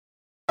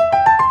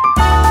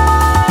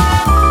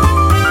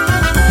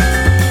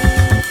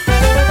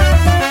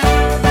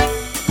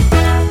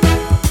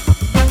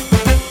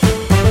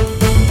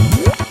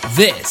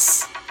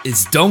This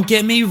is Don't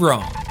Get Me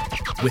Wrong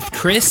with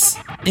Chris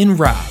and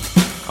Rob.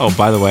 Oh,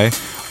 by the way,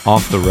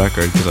 off the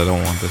record, because I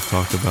don't want this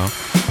talked about,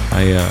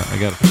 I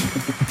got...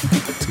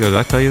 Let's go. Did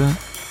I tell you that?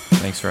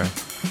 Thanks, Ray.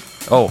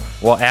 Oh,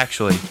 well,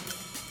 actually,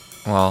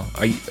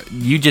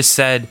 you just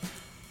said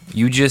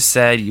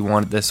you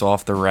wanted this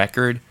off the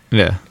record.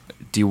 Yeah.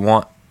 Do you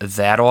want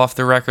that off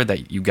the record,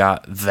 that you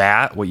got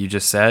that, what you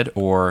just said,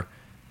 or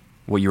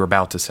what you were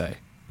about to say?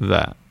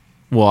 That.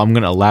 Well, I'm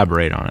going to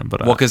elaborate on it,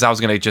 but... Well, because I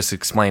was going to just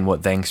explain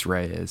what Thanks,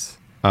 Ray is.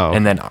 Oh.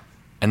 And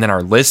then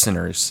our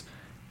listeners,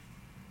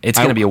 it's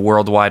going to be a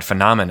worldwide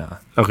phenomena.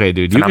 Okay,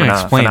 dude, you can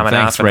explain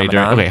Thanks, Ray.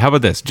 Okay, how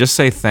about this? Just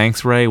say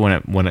Thanks, Ray,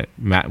 when it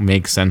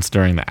makes sense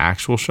during the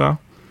actual show.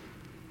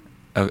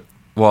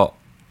 Well,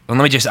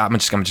 I'm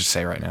just going to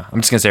say right now.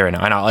 I'm just going to say right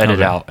now, and I'll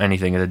edit out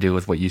anything to do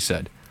with what you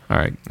said. All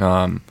right.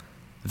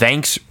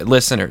 Thanks,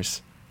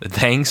 listeners.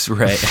 Thanks,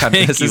 Ray.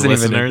 Thank you,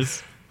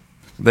 listeners.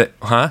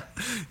 Huh?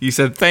 You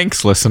said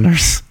thanks,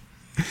 listeners.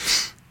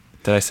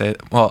 Did I say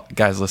it? Well,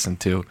 guys, listen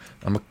too.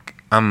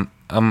 I'm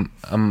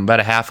about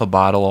a half a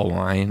bottle of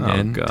wine.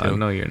 Oh God,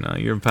 no, you're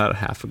not. You're about a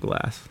half a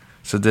glass.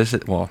 So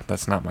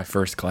that's not my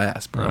first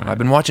glass, bro. Right. I've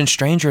been watching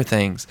Stranger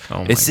Things.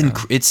 Oh my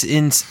God. It's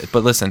in.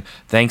 But listen,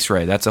 Thanks,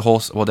 Ray. That's a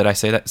whole. Well, did I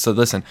say that? So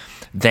listen,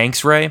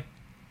 Thanks, Ray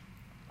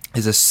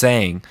is a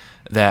saying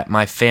that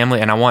my family,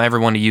 and I want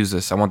everyone to use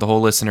this. I want the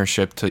whole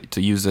listenership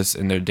to use this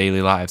in their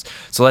daily lives.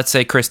 So let's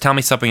say, Chris, tell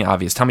me something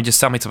obvious. Tell me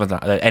something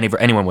that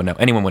anyone would know.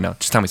 Anyone would know.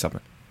 Just tell me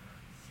something.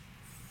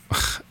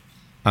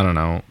 I don't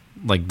know.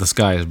 Like the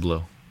sky is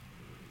blue.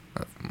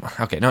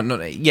 Okay, no,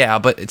 yeah,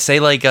 but say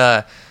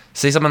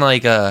something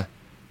like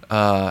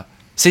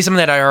say something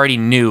that I already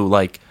knew,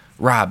 like,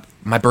 Rob,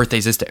 my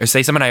birthday's this day, or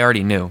say something I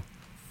already knew.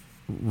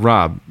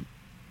 Rob,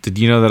 did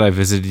you know that I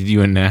visited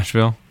you in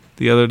Nashville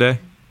the other day?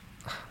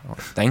 Oh,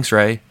 thanks,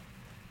 Ray.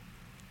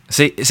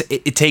 See,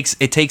 it takes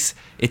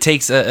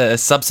a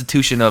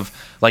substitution of,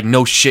 like,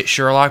 no shit,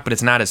 Sherlock, but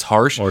it's not as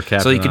harsh. Or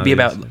Captain so you could be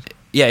about, Obvious.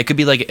 yeah, it could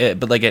be like,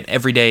 but like an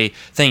everyday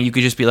thing. You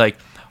could just be like,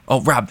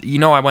 oh, Rob,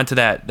 I went to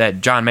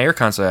that John Mayer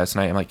concert last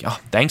night. I'm like, oh,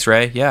 thanks,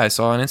 Ray. Yeah, I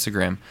saw on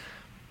Instagram.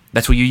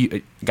 That's what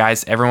you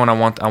guys, everyone.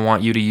 I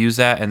want you to use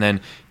that, and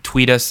then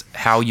tweet us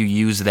how you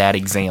use that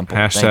example.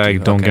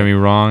 Hashtag don't get me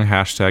wrong.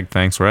 Hashtag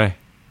thanks, Ray.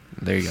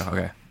 There you go.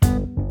 Okay.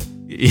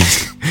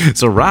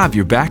 So, Rob,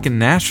 you're back in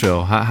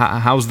Nashville.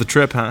 How's the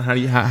trip? How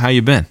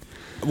you been?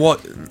 Well,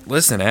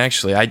 listen,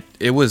 actually,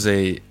 it was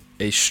a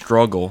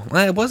struggle.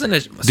 Well, it wasn't a.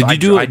 Did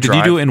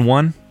you do it in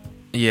one?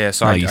 Yeah,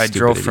 so I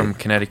drove from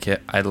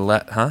Connecticut. Huh?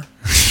 You're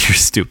a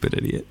stupid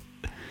idiot.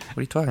 What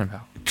are you talking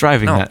about?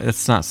 Driving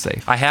it's not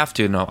safe. I have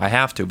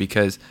to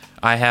because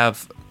I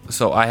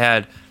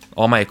had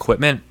all my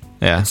equipment.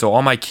 Yeah. And so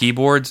all my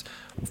keyboards,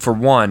 for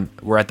one,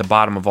 were at the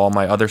bottom of all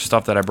my other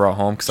stuff that I brought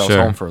home because I was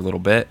home for a little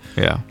bit.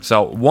 Yeah.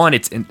 So one,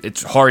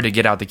 it's hard to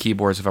get out the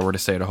keyboards if I were to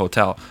stay at a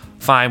hotel.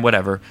 Fine,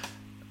 whatever.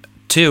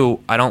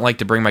 Two, I don't like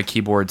to bring my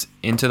keyboards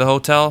into the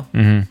hotel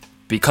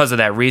because of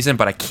that reason,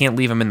 but I can't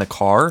leave them in the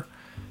car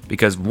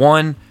because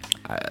one,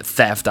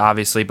 theft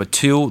obviously, but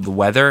two, the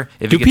weather.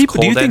 If it gets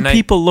cold at night, do you think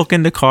people look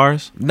into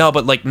cars? No,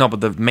 but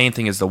the main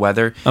thing is the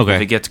weather. Okay.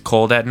 If it gets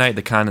cold at night,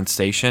 the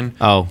condensation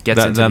gets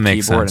into the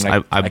makes keyboard, sense.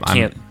 and I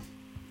can't.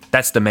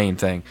 That's the main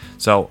thing.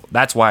 So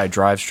that's why I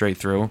drive straight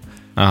through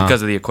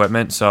because of the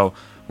equipment. So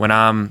when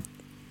I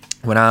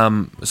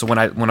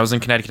was in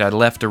Connecticut, I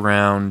left at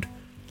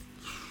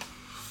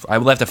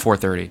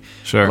 4:30.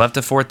 Sure. I left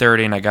at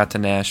 4:30, and I got to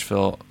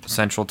Nashville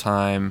Central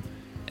Time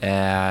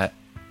at.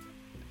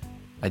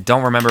 I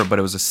don't remember, but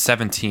it was a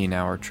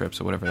 17-hour trip,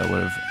 so whatever that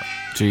would have.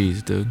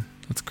 Jeez, dude,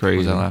 that's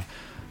crazy.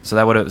 So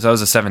that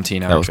was a 17-hour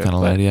trip. That was kind of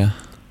late, yeah.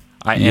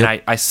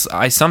 I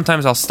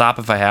sometimes I'll stop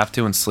if I have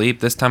to and sleep.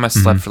 This time I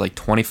slept for like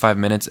 25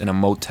 minutes in a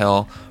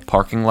motel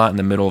parking lot in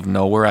the middle of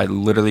nowhere. I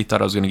literally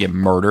thought I was going to get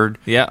murdered.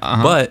 Yeah,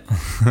 but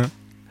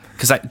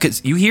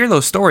because you hear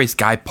those stories,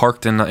 guy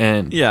parked in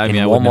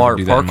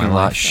Walmart parking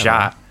lot,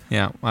 shot.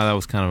 Yeah, well, that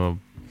was kind of a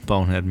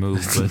bonehead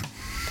move, but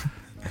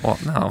well,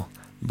 no.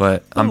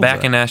 But I'm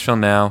back in Nashville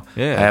now.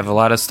 Yeah. I have a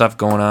lot of stuff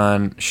going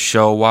on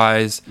show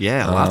wise.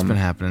 Yeah, a lot's been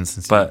happening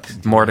since.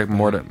 But more to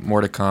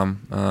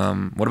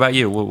come. What about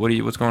you?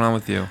 What's going on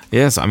with you?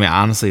 Yes, I mean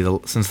honestly,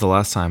 since the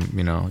last time,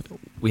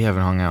 we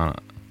haven't hung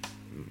out,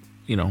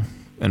 in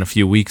a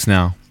few weeks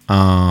now.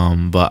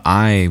 But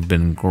I've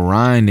been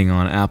grinding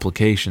on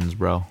applications,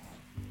 bro.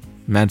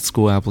 Med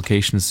school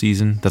application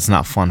season. That's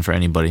not fun for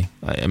anybody.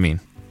 I mean,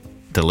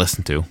 to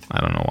listen to. I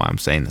don't know why I'm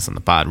saying this on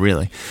the pod,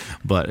 really,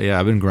 but yeah,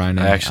 I've been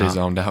grinding. I actually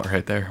zoned out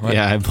right there. What?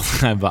 Yeah, I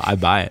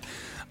buy it.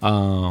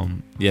 A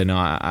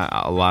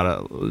lot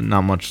of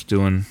not much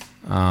doing.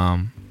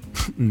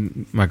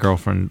 My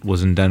girlfriend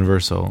was in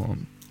Denver, so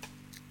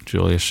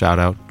Julia, shout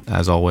out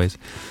as always.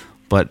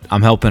 But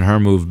I'm helping her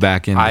move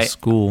back into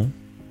school.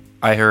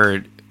 I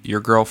heard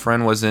your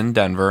girlfriend was in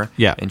Denver.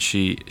 Yeah, and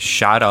she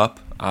shot up.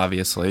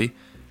 Obviously,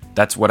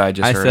 that's what I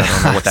just heard. I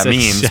don't know what that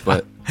means,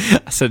 but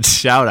I said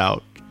shout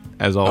out.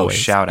 As always. Oh,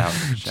 shout out.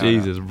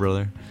 Jesus,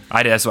 brother.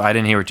 That's why I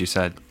didn't hear what you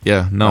said.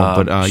 Yeah, no,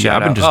 but yeah,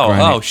 Shout I've been out. just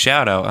grinding. Oh,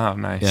 shout out. Oh,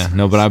 nice. Yeah,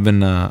 no, but I've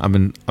been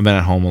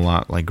at home a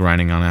lot, like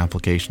grinding on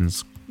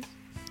applications.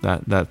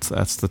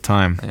 That's the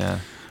time. Yeah.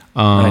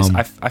 Nice. Um,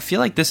 I feel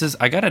like this is.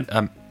 I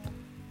gotta.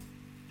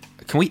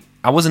 Can we?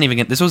 I wasn't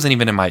even. This wasn't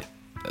even in my.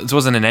 This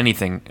wasn't in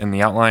anything in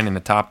the outline in the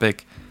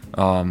topic.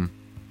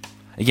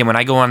 Again, when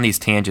I go on these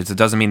tangents, it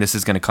doesn't mean this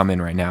is going to come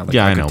in right now. Like,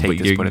 yeah, I could know, take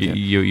but this, put it in.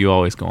 you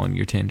always go on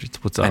your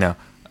tangents. What's up? I know.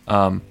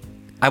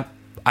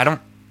 I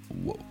don't.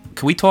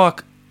 Can we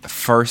talk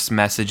first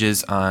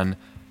messages on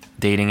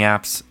dating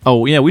apps?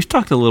 Oh yeah, we've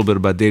talked a little bit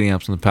about dating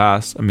apps in the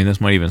past. I mean, this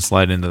might even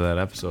slide into that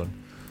episode.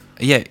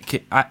 Yeah.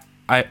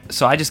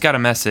 So I just got a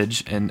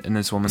message, and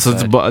this woman So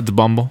said, it's the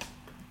Bumble.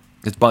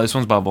 this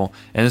one's Bumble,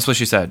 and this is what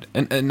she said.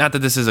 And not that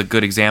this is a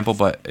good example,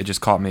 but it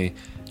just caught me.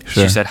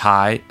 Sure. She said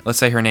hi. Let's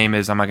say her name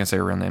is. I'm not gonna say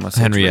her real name. Let's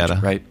say it's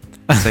Henrietta. Rich, right?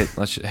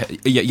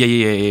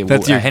 Yeah.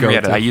 That's your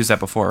Henrietta. go-to. I used that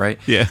before, right?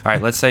 Yeah. All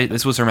right. Let's say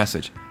this was her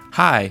message.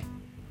 Hi,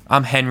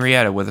 I'm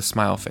Henrietta with a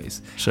smile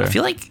face. Sure. I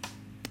feel like,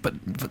 but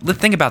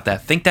think about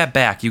that. Think that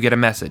back. You get a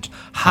message.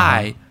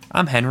 Hi,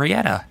 I'm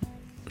Henrietta.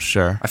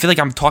 Sure. I feel like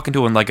I'm talking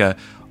to in like a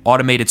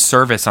automated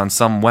service on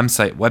some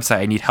website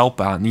I need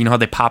help on. You know how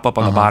they pop up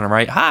on the bottom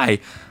right? Hi,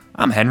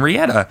 I'm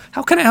Henrietta.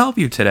 How can I help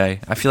you today?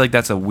 I feel like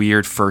that's a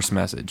weird first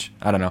message.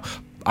 I don't know.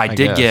 I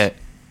did get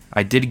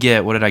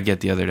what did I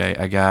get the other day?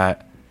 I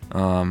got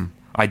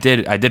I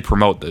did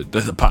promote the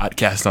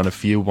podcast on a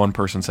few. One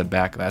person said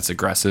back, that's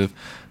aggressive.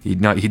 You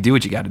do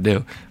what you got to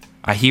do.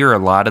 I hear a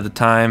lot of the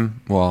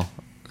time, well,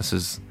 this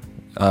is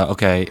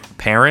okay,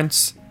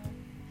 parents,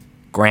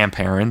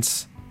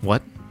 grandparents,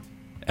 What?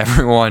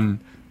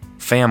 everyone,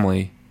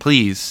 family,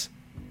 please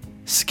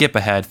skip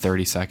ahead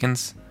 30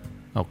 seconds.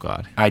 Oh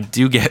God. I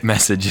do get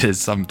messages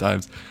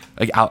sometimes.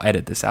 Like, I'll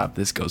edit this out.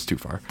 This goes too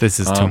far. This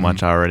is too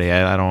much already.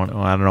 I don't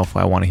know if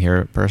I want to hear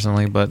it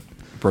personally, but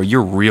Bro,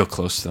 you're real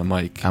close to the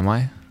mic. am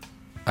I?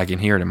 I can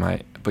hear it in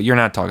my, but you're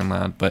not talking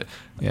loud. But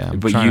Yeah, I'm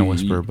but trying to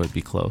whisper, but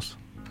be close.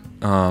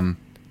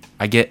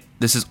 I get,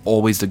 this is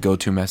always the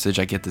go-to message.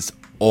 I get this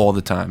all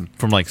the time.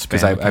 From like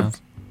Because spam I've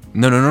accounts?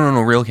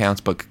 no real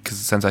accounts, but because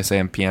since I say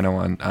I'm piano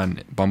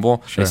on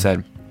Bumble, Sure. they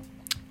said,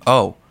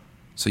 "Oh,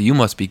 so you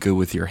must be good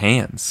with your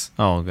hands."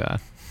 Oh God.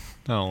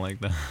 I don't like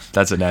that.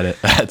 That's an edit.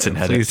 That's an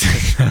edit.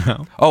 Please.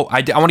 Oh,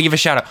 I want to give a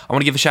shout out. I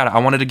wanted to give a shout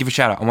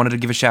out. Okay,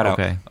 give a shout out.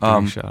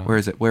 Where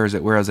is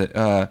it?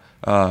 I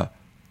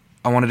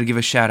wanted to give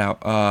a shout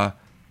out.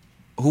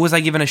 Who was I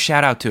giving a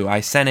shout out to?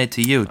 I sent it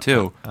to you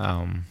too.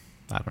 I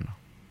don't know.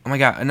 Oh my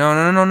God! No!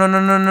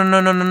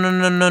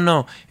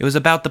 It was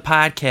about the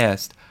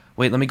podcast.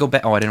 Wait, let me go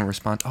back. Oh, I didn't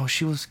respond. Oh,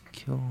 she was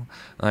cute.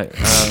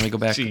 Let me go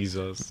back.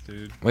 Jesus,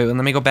 dude. Wait, let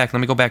me go back.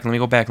 I'm going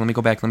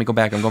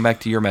back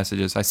to your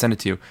messages. I sent it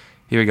to you.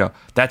 Here we go.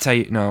 That's how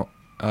you know.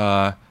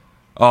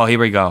 Oh, here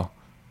we go.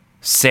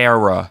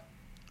 Sarah,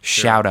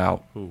 shout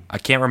out. Who? I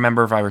can't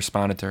remember if I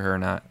responded to her or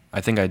not.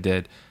 I think I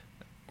did.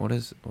 What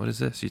is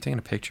this? You taking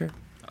a picture?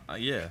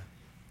 Yeah.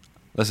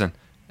 Listen,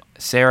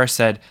 Sarah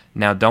said,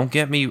 "Now don't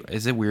get me."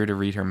 Is it weird to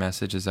read her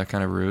message? Is that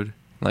kind of rude?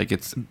 Like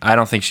it's. I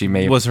don't think she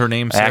made. Was her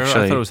name Sarah?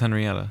 Actually, I thought it was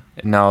Henrietta.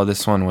 No,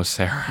 this one was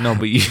Sarah. No,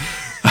 but you,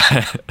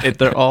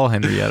 they're all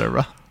Henrietta,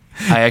 bro.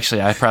 I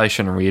probably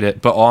shouldn't read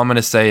it, but all I'm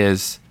gonna say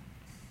is,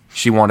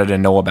 she wanted to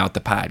know about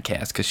the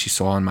podcast because she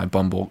saw in my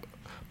Bumble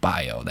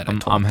bio that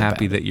I'm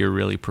happy that you're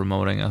really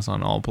promoting us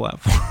on all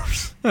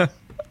platforms.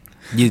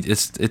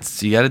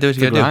 It's you got to do what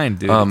you got It's a to do. grind,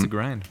 dude. It's a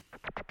grind.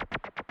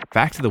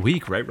 Fact of the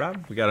week, right,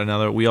 Rob? We got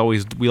another. We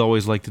always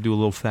like to do a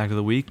little fact of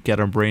the week. Get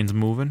our brains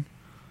moving.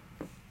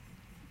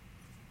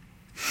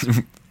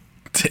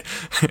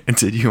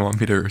 Did you want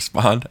me to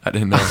respond? I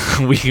didn't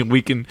know.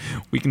 we can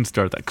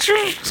start that.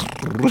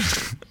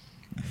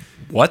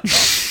 What the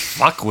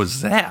fuck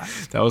was that?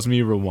 That was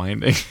me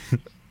rewinding.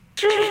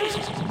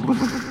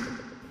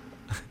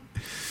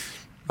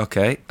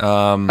 Okay.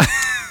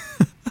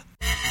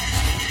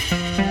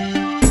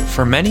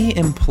 For many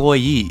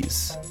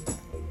employees,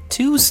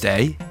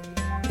 Tuesday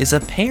is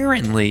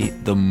apparently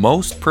the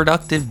most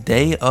productive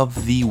day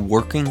of the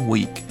working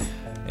week.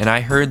 And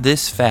I heard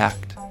this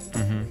fact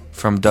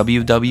from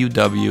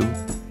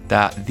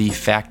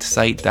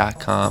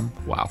www.thefactsite.com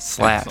Wow.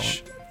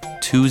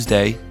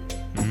 /Tuesday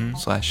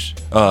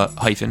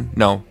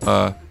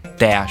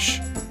dash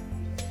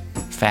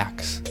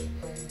facts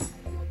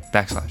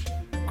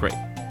 / Great.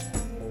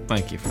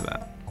 Thank you for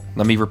that.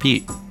 Let me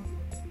repeat.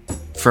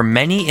 For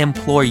many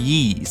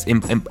employees,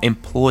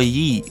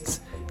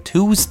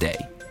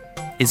 Tuesday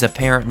is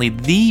apparently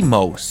the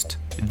most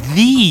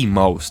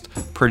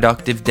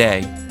productive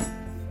day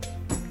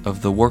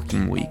of the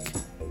working week.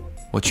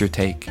 What's your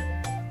take?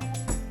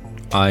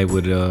 I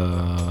would.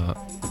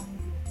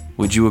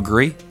 Would you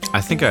agree?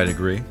 I think I'd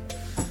agree.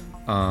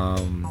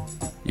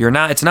 You're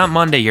not. It's not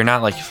Monday. You're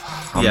not like.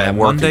 I'm at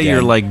work Monday again.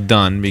 you're like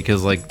done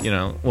because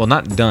well,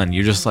 not done.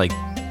 You're just like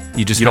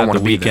you don't got wanna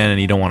the be weekend there. and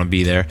you don't want to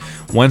be there.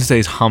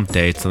 Wednesday's hump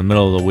day. It's the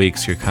middle of the week,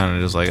 so you're kind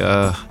of just like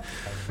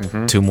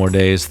 2 more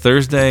days.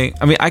 Thursday,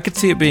 I mean, I could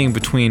see it being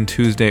between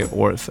Tuesday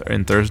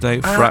and Thursday.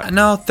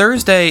 No,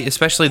 Thursday,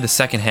 especially the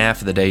second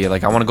half of the day. You're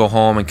like, I want to go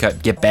home and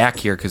get back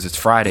here because it's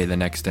Friday the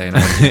next day. And I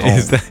want to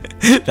get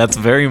home. That's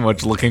very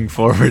much looking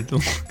forward.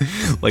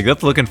 Like,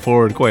 that's looking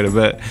forward quite a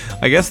bit.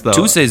 I guess, though.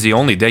 Tuesday's the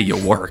only day you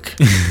work.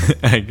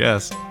 I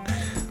guess.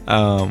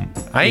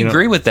 I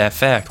agree with that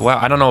fact. Wow,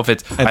 I don't know if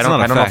it's. I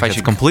don't know if I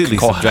should completely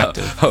call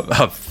subjective. It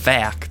a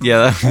fact.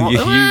 Yeah,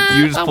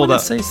 you just I pulled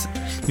wouldn't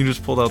out. You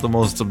just pulled out the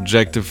most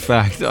subjective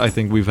fact I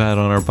think we've had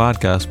on our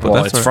podcast. But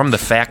Well, that's it's from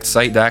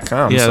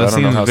thefactsite.com. Yeah, so that I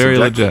don't know seems how very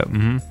subjective.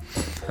 legit.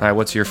 All right,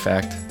 what's your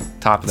fact?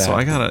 Top that. So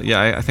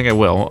I think I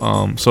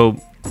will.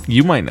 So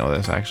you might know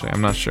this actually.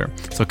 I'm not sure.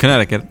 So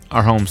Connecticut,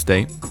 our home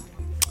state.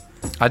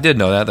 I did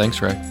know that.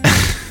 Thanks, Ray.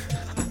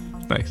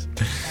 Nice.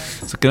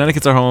 So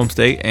Connecticut's our home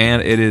state,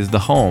 and it is the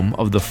home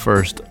of the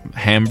first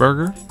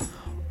hamburger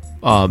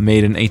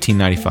made in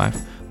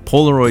 1895.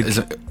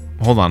 Polaroid.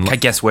 Hold on. Can I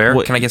guess where?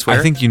 Can I guess where?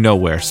 I think you know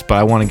where, but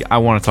I want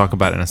to talk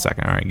about it in a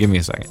second. All right, give me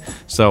a second.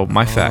 So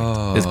my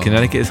fact is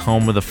Connecticut is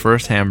home of the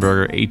first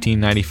hamburger,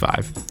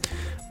 1895.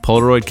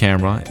 Polaroid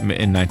camera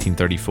in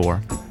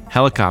 1934.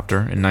 Helicopter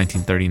in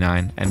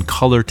 1939, and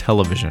color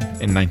television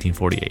in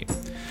 1948.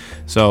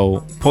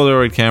 So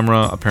Polaroid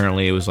camera,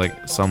 apparently it was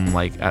like some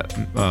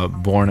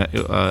born at,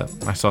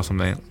 I saw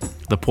something.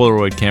 The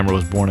Polaroid camera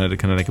was born at a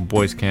Connecticut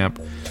boys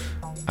camp.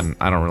 And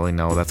I don't really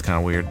know. That's kind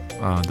of weird.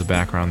 The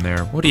background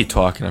there. What are you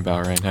talking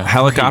about right now?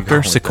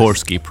 Helicopter,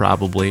 Sikorsky,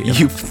 probably.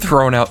 You've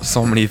thrown out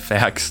so many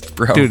facts,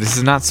 bro. Dude, this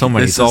is not so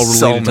many. This It's all is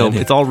so related. many.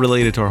 It's all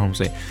related to our home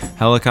state.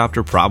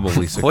 Helicopter,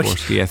 probably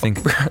Sikorsky. I think.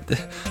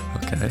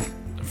 Okay.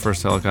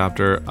 First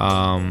helicopter.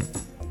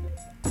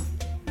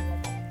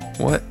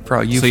 What, bro?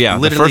 You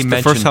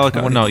the first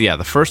helicopter. No, yeah,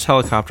 the first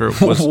helicopter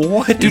was.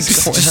 What? Dude,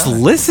 just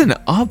listen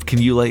up.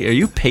 Can you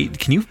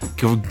Can you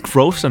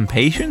grow some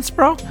patience,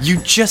 bro? You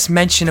just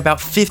mentioned about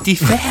 50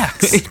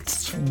 facts.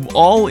 It's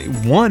all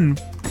one.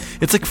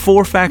 It's like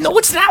 4 facts. No,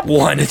 it's not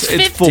one. It's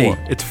 50.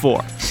 It's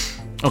 4.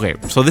 Okay,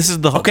 so this is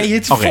the. Okay,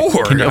 it's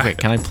 4.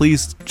 Can I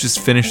please just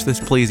finish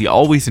this, please? You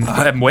always.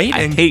 I'm waiting.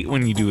 I hate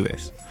when you do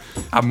this.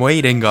 I'm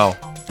waiting. Go.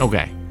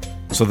 Okay.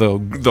 So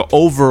the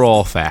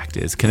overall fact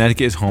is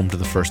Connecticut is home to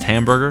the first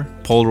hamburger,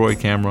 Polaroid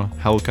camera,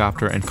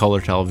 helicopter, and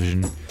color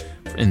television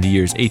in the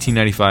years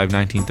 1895,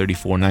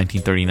 1934,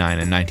 1939,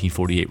 and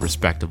 1948,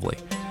 respectively.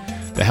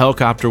 The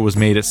helicopter was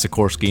made at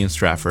Sikorsky in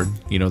Stratford.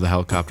 You know the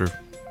helicopter,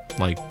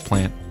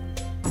 plant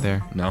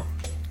there? No.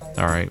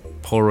 All right.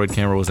 Polaroid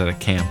camera was at a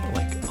camp,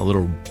 like a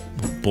little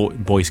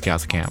Boy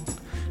Scouts camp.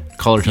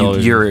 Color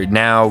television. You're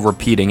now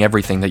repeating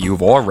everything that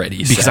you've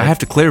already said. Because I have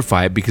to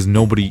clarify it because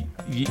nobody...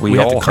 We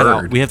have all to cut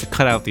heard. Out, we have to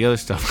cut out the other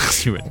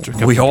stuff.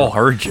 We all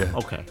heard you.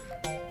 Okay.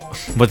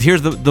 But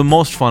here's the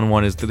most fun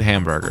one is the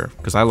hamburger,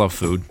 because I love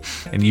food,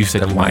 and you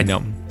said you might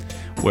know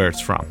where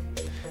it's from.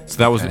 So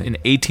that was in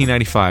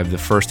 1895, the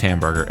first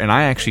hamburger, and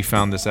I actually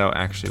found this out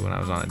when I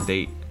was on a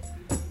date.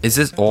 Is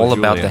this all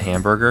about the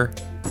hamburger?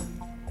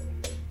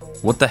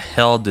 What the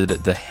hell did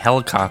the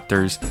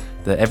helicopters,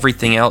 the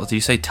everything else? Do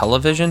you say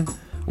television?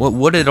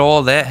 What did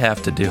all that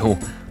have to do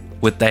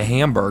with the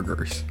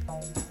hamburgers?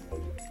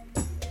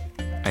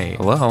 Hey,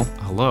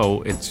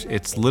 hello.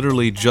 It's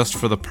literally just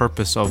for the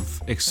purpose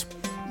of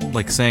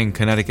saying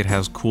Connecticut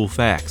has cool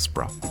facts,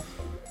 bro.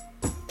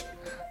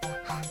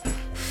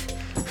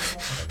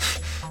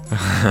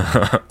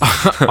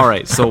 All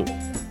right, so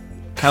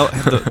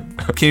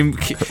can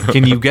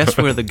you guess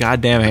where the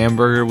goddamn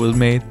hamburger was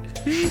made?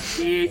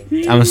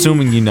 I'm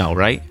assuming you know,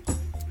 right?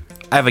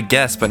 I have a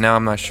guess, but now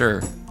I'm not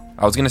sure.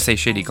 I was gonna say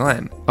Shady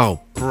Glen.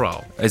 Oh,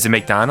 bro. Is it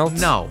McDonald's?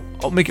 No.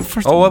 I'll make it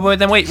first. Oh, wait,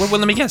 let me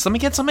guess. Let me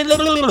guess. Let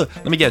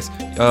me guess.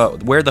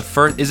 Where the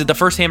first is it the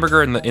first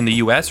hamburger in the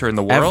U.S. or in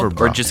the world,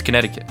 Ever, or just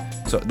Connecticut?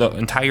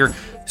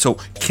 So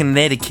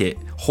Connecticut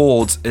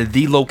holds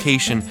the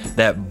location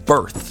that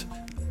birthed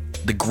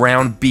the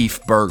ground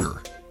beef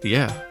burger.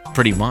 Yeah,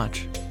 pretty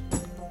much.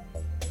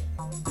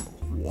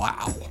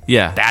 Wow.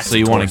 Yeah. That's so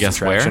you want to guess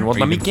where? Well,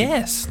 let me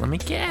guess.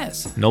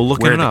 No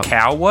looking where it up. the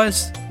cow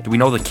was? Do we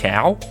know the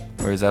cow?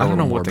 Or is that I a don't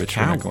little know what morbid? the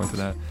cow Going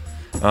through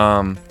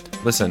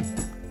that. Listen,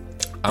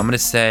 I'm gonna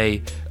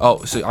say.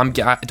 Oh, so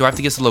do I have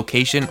to guess the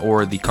location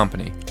or the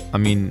company? I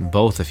mean,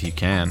 both if you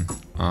can.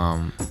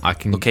 I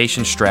can.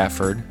 Location: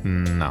 Stratford.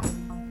 No.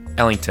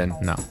 Ellington.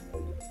 No.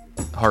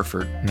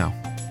 Hartford. No.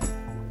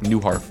 New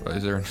Hartford.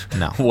 Is there?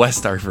 No.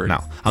 West Hartford.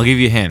 No. I'll give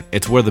you a hint.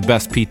 It's where the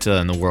best pizza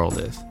in the world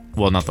is.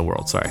 Well, not the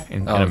world. Sorry,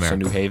 in America. So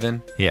New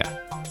Haven. Yeah.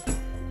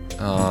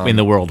 In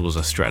the world was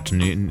a stretch.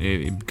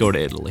 Go to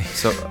Italy.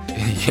 So,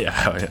 yeah,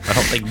 I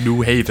don't think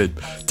New Haven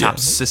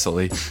tops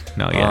Sicily.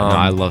 No,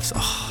 I love.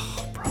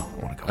 Oh, bro,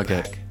 I want to go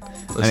back.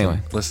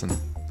 Listen.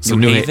 So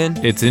New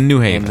Haven. It's in New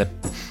Haven.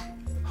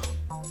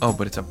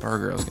 But it's a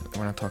burger.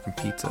 We're not talking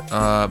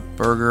pizza.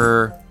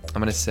 Burger.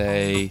 I'm gonna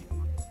say.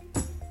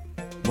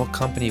 What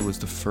company was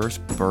the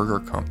first burger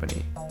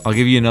company? I'll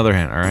give you another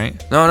hint. All right.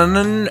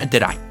 No.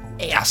 Did I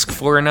ask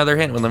for another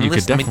hint? Well, you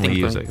could definitely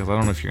use it because I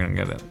don't know if you're gonna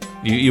get it.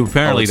 You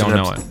apparently don't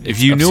know it.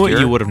 If you knew it,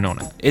 you would have known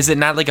it. Is it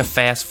not like a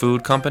fast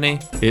food company?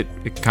 It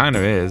kind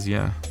of is,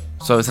 yeah.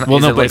 So it's not. Well,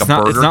 is no, it but like it's a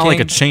not. Burger It's not like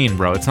a King? chain,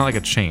 bro. It's not like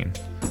a chain,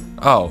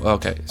 Oh,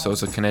 okay. So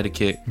it's a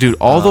Connecticut. dude.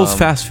 All those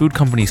fast food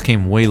companies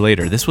came way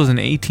later. This was in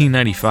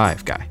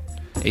 1895, guy.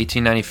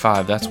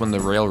 1895. That's when the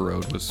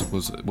railroad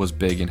was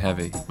big and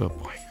heavy. Oh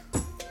boy.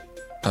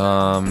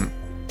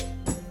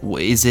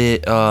 Is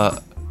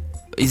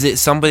it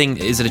something?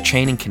 Is it a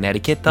chain in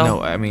Connecticut though?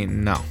 No, I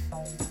mean no.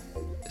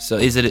 So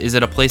is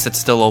it a place that's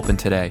still open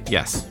today?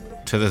 Yes,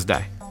 to this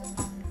day.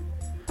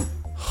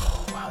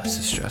 Wow, this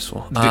is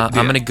stressful. Do- I'm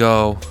gonna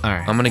go. All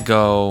right. I'm gonna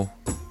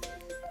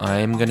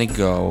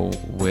go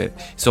with.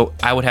 So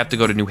I would have to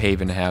go to New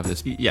Haven to have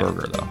this Yeah.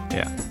 burger though.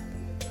 Yeah.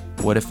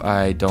 What if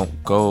I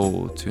don't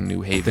go to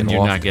New Haven? Then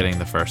you're often? not getting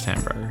the first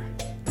hamburger.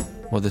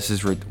 Well, this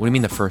is. What do you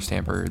mean the first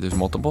hamburger? There's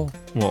multiple.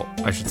 Well,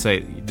 I should say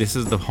this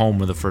is the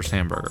home of the first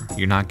hamburger.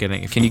 You're not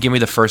getting. If Can you give me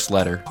the first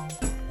letter?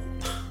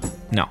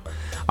 No.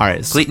 All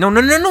right. Please, no.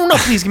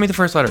 Please give me the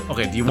first letter.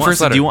 Okay. Do you The want?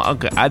 first letter? Do you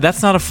want? Okay.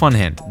 That's not a fun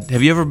hint.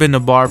 Have you ever been to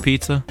Bar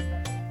Pizza?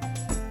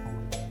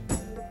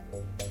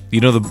 You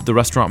know the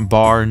restaurant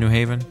Bar in New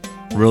Haven?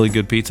 Really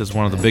good pizza. It's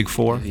one of the big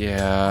four.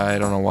 Yeah, I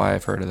don't know why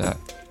I've heard of that.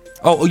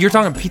 Oh, you're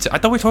talking pizza. I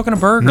thought we were talking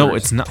burgers. No,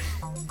 it's not.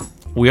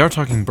 We are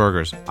talking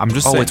burgers. I'm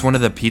just saying. it's one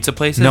of the pizza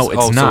places? No,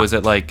 it's not. So is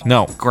it like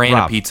No, Grana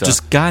Rob, Pizza?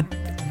 Just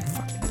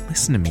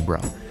listen to me, bro.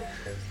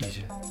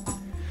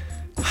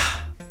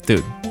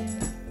 Dude,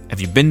 have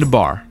you been to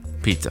Bar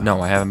Pizza?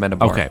 No, I haven't been to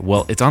Bar. Okay,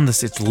 well, it's on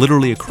this. It's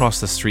literally across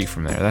the street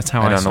from there. That's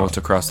how I I don't saw know it. what's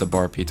across the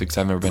Bar Pizza because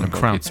I've never been to Bar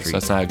Crown Pizza, Street. so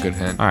that's not a good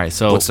hint. All right,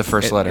 so What's the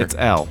first letter? It's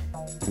L.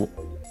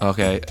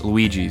 Okay,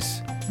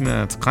 Luigi's.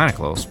 No, it's kind of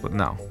close, but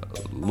no.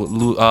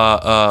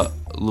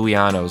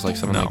 Luiano's, like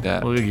something No. like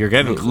that. Well, you're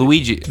getting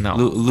Luigi. No.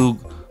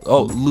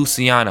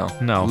 Luciano.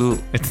 No,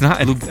 it's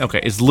not. Okay,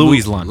 it's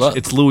Louis' lunch.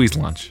 It's Louis'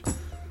 lunch.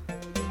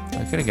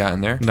 I could have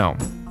gotten there. No,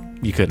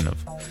 you couldn't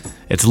have.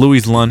 It's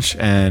Louis' lunch,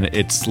 and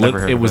it's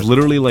Never heard it of was it.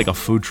 literally like a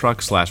food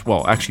truck slash.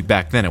 Well, actually,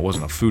 back then it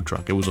wasn't a food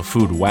truck; it was a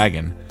food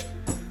wagon.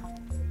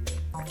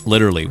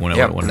 Literally, when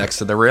Yeah, it next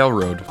to the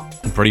railroad.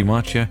 pretty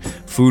much, yeah,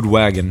 food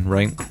wagon,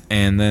 right?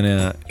 And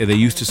then they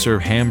used to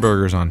serve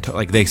hamburgers on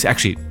like they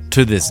actually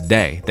to this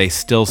day they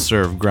still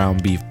serve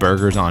ground beef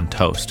burgers on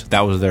toast.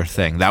 That was their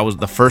thing. That was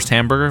the first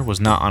hamburger was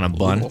not on a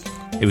bun;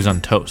 it was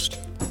on toast.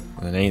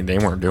 And they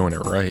weren't doing it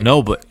right.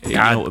 No, but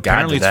God,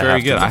 apparently did it's that very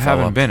have to good. I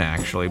haven't develop. been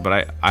actually,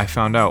 but I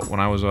found out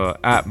when I was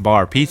at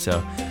Bar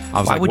Pizza. I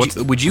was Why like, would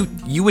what's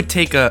you would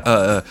take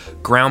a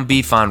ground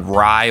beef on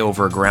rye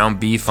over ground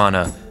beef on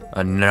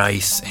a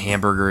nice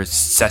hamburger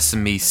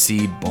sesame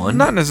seed bun?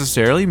 Not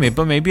necessarily,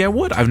 but maybe I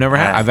would.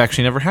 I've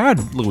actually never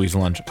had Louis'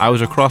 lunch. I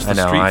was across the I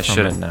know. street I from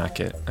shouldn't it. knock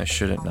it. I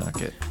shouldn't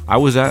knock it. I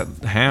was at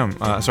Ham.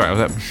 I was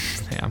at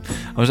Ham.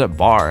 I was at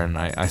Bar, and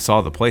I saw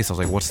the place. I was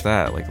like, "What's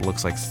that?" Like, it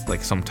looks like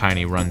some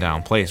tiny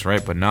rundown place,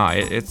 right? But nah,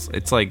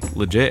 it's like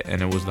legit,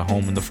 and it was the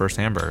home of the first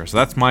hamburger. So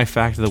that's my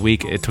fact of the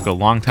week. It took a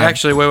long time.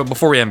 Actually, wait.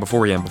 Before we end.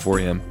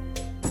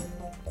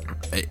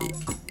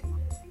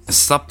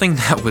 Something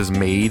that was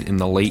made in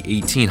the late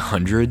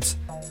 1800s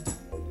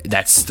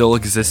that still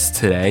exists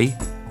today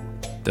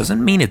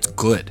doesn't mean it's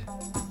good.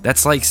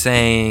 That's like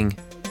saying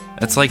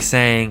a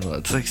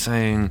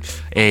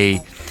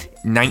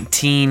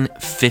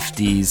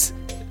 1950s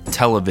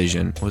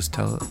television was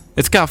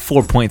It's got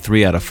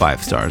 4.3 out of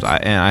 5 stars.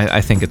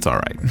 I think it's all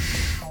right.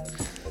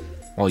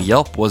 Well,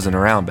 Yelp wasn't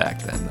around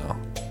back then though.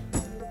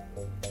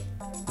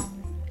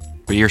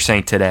 But you're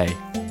saying today.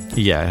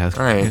 Yeah, it has.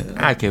 All right.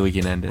 Okay, we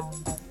can end it.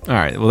 All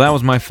right. Well, that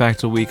was my fact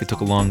of the week. It took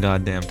a long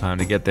goddamn time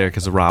to get there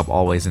because Rob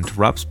always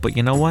interrupts. But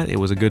you know what? It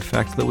was a good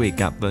fact of the week.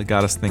 Got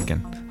us thinking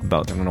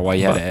about. I don't know why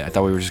you had it. I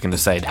thought we were just going to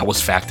say that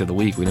was fact of the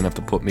week. We didn't have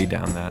to put me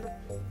down that.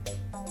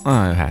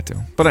 I had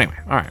to. But anyway,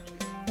 all right.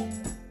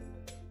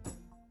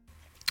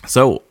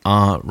 So,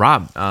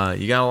 Rob,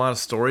 you got a lot of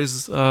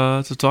stories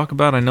to talk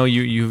about. I know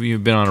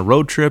you've been on a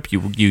road trip.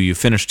 You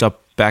finished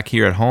up back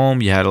here at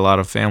home. You had a lot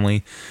of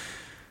family.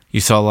 You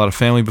saw a lot of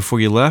family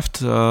before you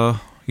left.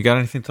 You got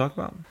anything to talk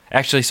about?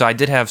 Actually, so I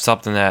did have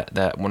something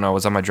that when I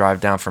was on my drive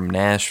down from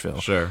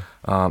Nashville. Sure.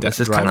 This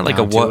is kind of like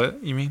a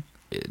what you mean?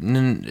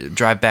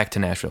 drive back to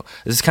Nashville.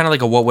 This is kind of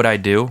like a what would I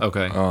do?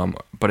 Okay.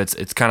 But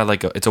it's kind of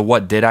like it's a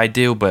what did I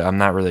do? But I'm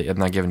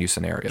not giving you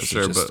scenarios.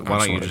 Sure, It's just, but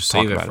why don't you just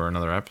save it for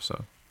another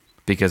episode?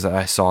 Because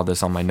I saw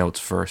this on my notes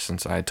first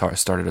since I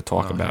started to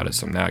talk about it.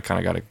 So now I kind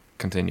of got to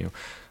continue.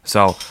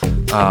 So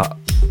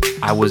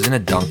I was in a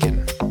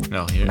Dunkin'.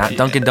 No, Not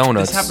Dunkin'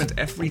 Donuts. This happens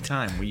every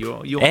time.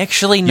 You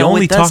Actually, you no,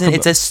 only it talk doesn't. about-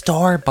 It's a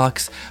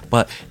Starbucks,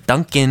 but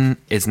Dunkin'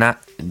 is not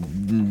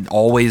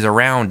always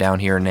around down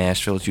here in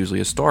Nashville. It's usually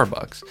a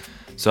Starbucks.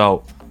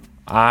 So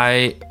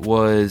I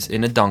was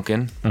in a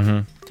Dunkin'.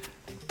 Mm-hmm.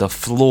 The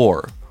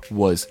floor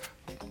was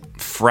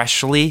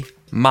freshly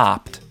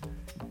mopped,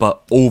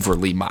 but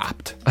overly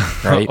mopped.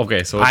 Right?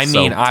 Okay, so I it's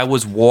mean, soaked. I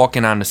was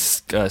walking on a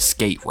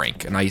skate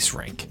rink, an ice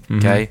rink.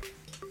 Okay.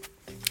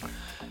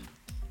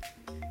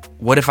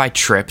 What if I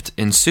tripped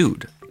and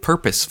sued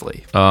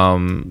purposefully?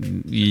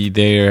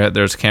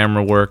 There's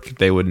camera work.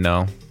 They would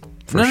know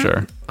for No.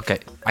 sure. Okay,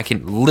 I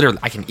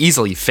can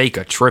easily fake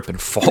a trip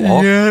and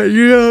fall.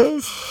 Yeah.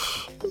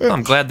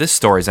 I'm glad this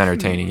story's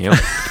entertaining you.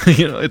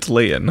 It's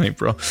late at night,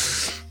 bro.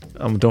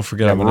 Don't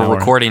forget, I'm an We're hour.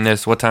 recording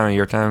this. What time of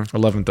your time?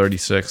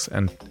 11:36,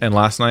 and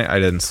last night I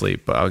didn't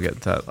sleep, but I'll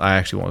get to that. I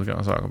actually was going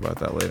to talk about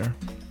that later.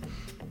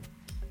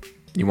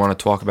 You want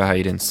to talk about how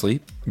you didn't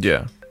sleep?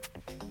 Yeah.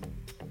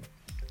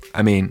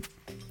 I mean,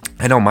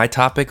 I know my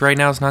topic right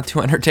now is not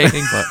too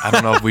entertaining, but I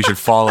don't know if we should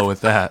follow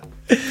with that.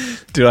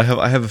 Dude,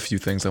 I have a few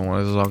things I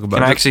wanted to talk about.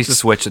 Can I actually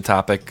switch the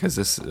topic? Because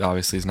this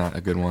obviously is not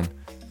a good one.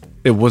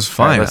 It was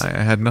fine. All right,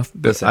 I had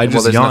nothing. Listen, I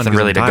just there's yawned nothing 'cause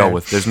really I'm to go tired.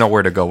 with. There's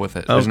nowhere to go with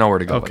it. There's nowhere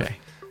to go with it. Okay.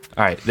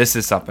 All right, this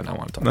is something I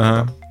want to talk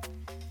Uh-huh. about.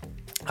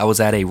 I was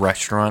at a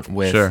restaurant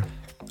with Sure.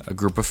 a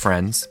group of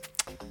friends.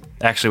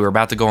 Actually, we're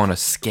about to go on a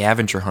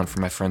scavenger hunt for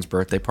my friend's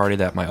birthday party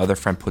that my other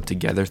friend put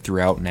together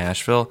throughout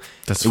Nashville.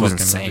 That's it was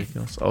fucking insane.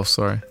 ridiculous. Oh,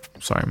 sorry.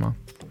 Sorry, Mom.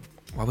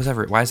 Why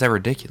is that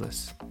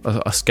ridiculous?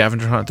 A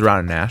scavenger hunt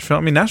throughout Nashville? I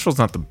mean, Nashville's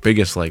not the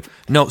biggest, like...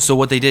 No, so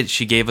what they did,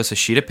 she gave us a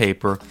sheet of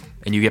paper,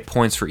 and you get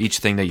points for each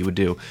thing that you would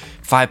do.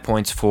 5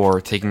 points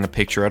for taking a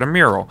picture at a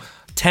mural,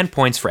 10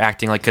 points for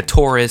acting like a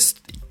tourist,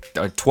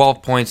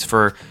 12 points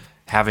for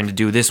having to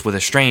do this with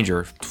a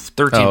stranger,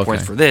 13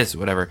 points for this,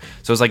 whatever.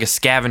 So it's like a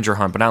scavenger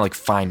hunt, but not like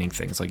finding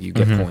things. Like you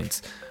get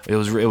points. It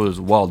was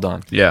well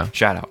done. Yeah.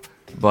 Shout out.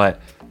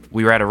 But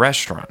we were at a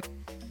restaurant,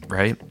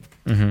 right?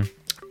 Mm-hmm.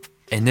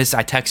 And this,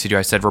 I texted you.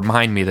 I said,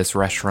 remind me of this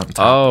restaurant topic.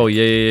 Oh,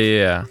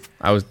 yeah.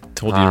 I was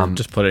told you to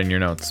just put it in your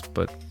notes,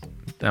 but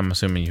I'm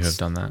assuming you have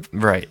done that.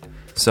 Right.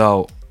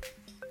 So,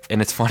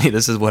 and it's funny,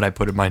 this is what I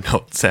put in my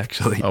notes,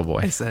 actually. Oh, boy.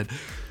 I said,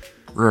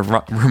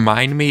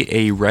 remind me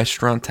a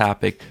restaurant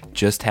topic,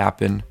 just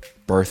happened,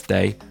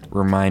 birthday,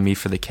 remind me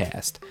for the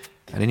cast.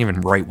 I didn't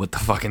even write what the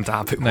fucking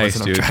topic Nice,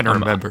 was, and dude. I'm trying to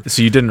remember.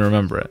 So you didn't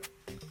remember it?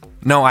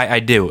 No, I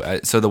do.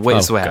 So the way,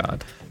 Oh, so what God.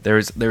 happened,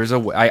 there's a,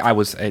 I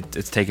was,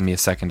 it's taking me a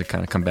second to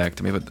kind of come back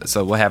to me, but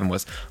so what happened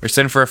was, we're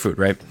sitting for our food,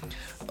 right?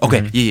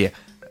 Okay, yeah.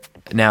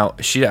 Now,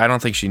 I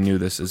don't think she knew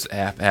this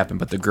happened,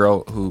 but the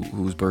girl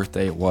whose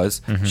birthday it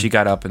was, she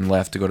got up and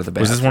left to go to the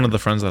bathroom. Was this one of the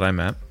friends that I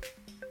met?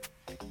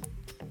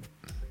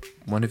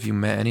 When have you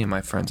met any of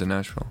my friends in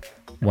Nashville?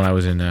 When I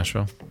was in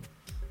Nashville?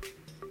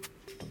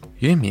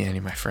 You didn't meet any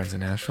of my friends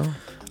in Nashville?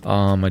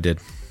 I did.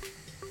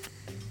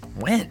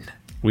 When?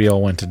 We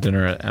all went to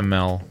dinner at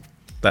ML.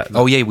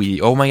 Oh, yeah,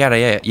 oh my God,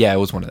 yeah, it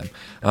was one of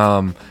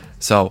them.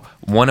 So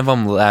one of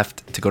them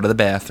left to go to the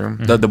bathroom,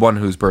 the one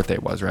whose birthday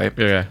it was, right?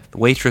 Yeah. The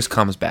waitress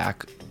comes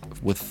back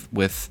with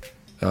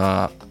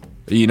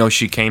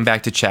she came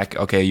back to check,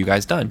 okay, you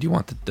guys done? Do you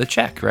want the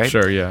check, right?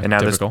 Sure, yeah, And now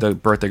the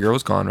birthday girl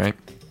was gone, right?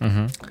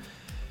 Mm-hmm.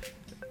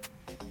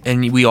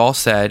 And we all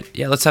said,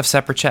 yeah, let's have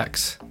separate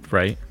checks.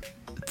 Right.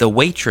 The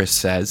waitress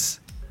says,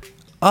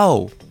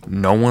 oh,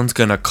 no one's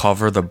going to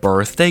cover the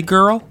birthday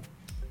girl?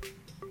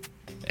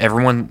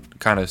 Everyone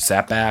kind of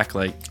sat back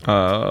like,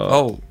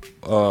 and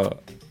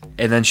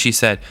then she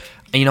said,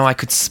 I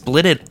could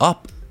split it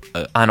up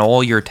on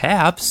all your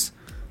tabs.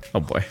 Oh,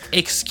 boy.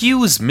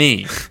 Excuse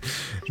me.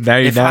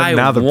 Now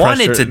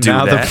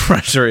the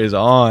pressure is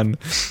on.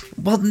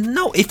 Well,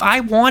 no, if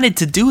I wanted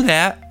to do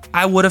that,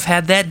 I would have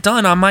had that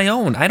done on my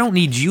own. I don't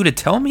need you to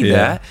tell me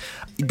that.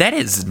 That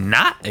is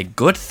not a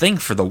good thing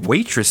for the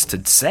waitress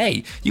to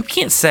say. You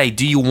can't say,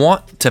 do you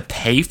want to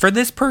pay for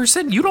this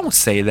person? You don't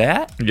say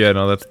that. Yeah,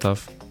 no, that's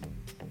tough.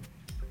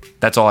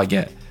 That's all I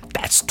get.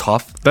 That's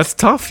tough. That's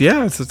tough,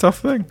 yeah. It's a tough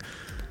thing.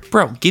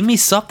 Bro, give me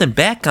something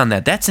back on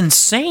that. That's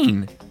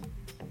insane.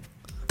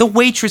 The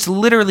waitress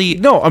literally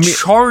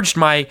charged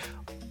my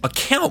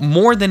account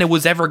more than it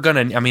was ever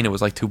gonna. I mean, it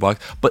was like $2,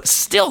 but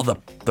still,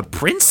 the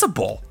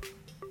principle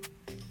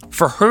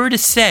for her to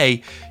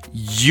say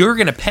you're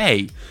gonna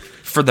pay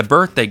for the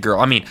birthday girl.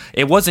 I mean,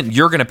 it wasn't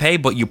you're gonna pay,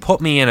 but you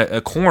put me in a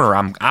corner.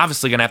 I'm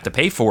obviously gonna have to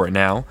pay for it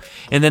now.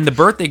 And then the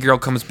birthday girl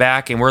comes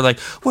back, and we're like,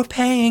 we're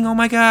paying. Oh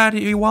my God,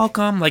 you're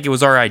welcome. Like it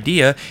was our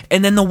idea.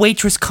 And then the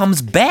waitress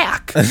comes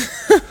back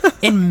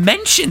and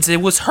mentions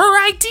it was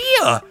her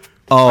idea.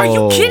 Oh, are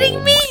you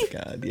kidding me? Oh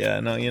my God, yeah.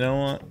 No, you know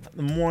what?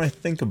 The more I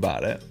think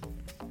about it,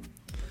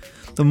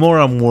 the more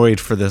I'm worried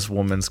for this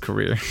woman's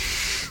career.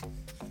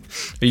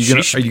 Are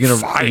you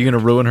gonna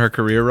ruin her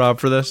career, Rob,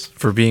 for this?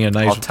 For being a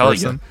nice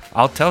person?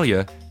 I'll tell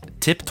you.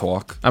 Tip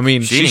talk. I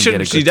mean, she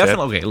shouldn't. She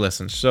definitely. Okay,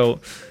 listen. So,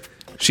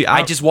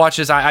 I just watched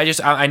this.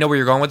 I know where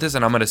you're going with this,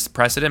 and I'm gonna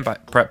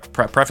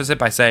preface it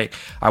by saying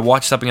I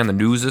watched something on the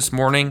news this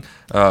morning,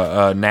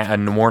 a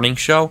morning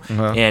show,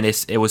 and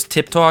it was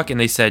tip talk, and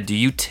they said, "Do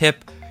you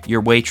tip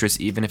your waitress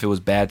even if it was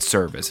bad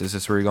service?" Is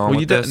this where you're going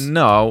with this?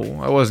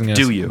 No, I wasn't gonna.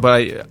 Do you?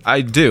 But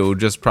I do,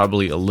 just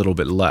probably a little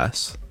bit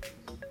less.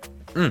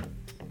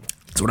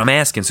 That's what I'm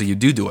asking. So you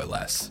do it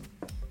less,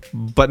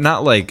 but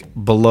not like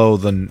below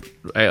the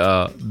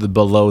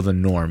below the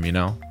norm. You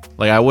know,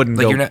 like I wouldn't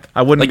like go. You're not,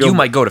 I wouldn't. Like go, you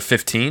might go to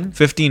 15.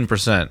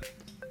 15%.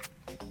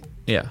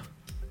 Yeah.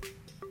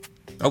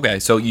 Okay,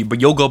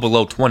 but you'll go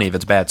below 20 if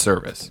it's bad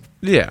service.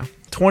 Yeah,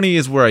 20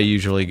 is where I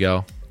usually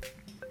go.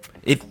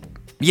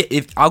 Yeah,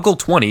 if I'll go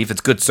 20 if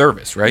it's good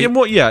service, right? Yeah,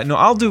 well, yeah, no,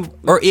 I'll do.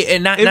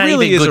 And not It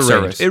really even is good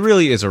a range. service. It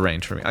really is a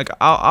range for me. Like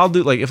I'll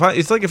do like if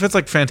it's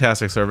like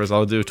fantastic service,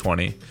 I'll do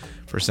 20%.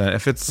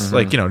 If it's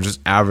like just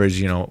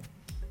average,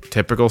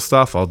 typical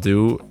stuff, I'll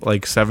do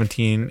like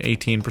 17,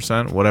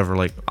 18%, whatever.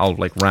 Like I'll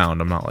like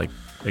round. I'm not like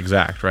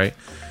exact, right?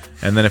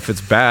 And then if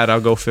it's bad,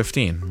 I'll go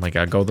 15. Like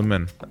I go them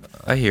in.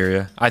 I hear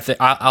you. I think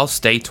I'll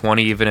stay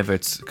 20 even if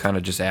it's kind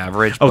of just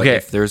average. But Okay.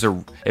 if there's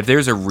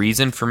a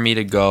reason for me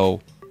to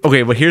go,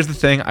 Okay, but here's the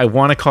thing. I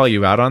want to call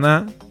you out on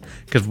that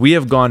because we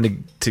have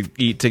gone to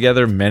eat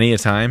together many a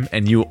time,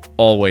 and you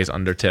always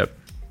undertip.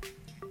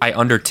 I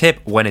undertip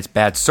when it's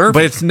bad service.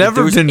 But it's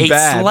never If there's been a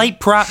bad.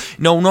 Slight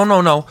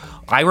No.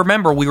 I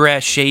remember we were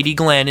at Shady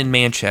Glen in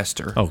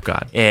Manchester. Oh,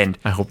 God. And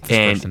I hope this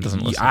person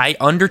doesn't listen. I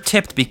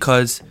undertipped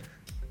because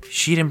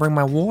she didn't bring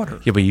my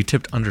water. Yeah, but you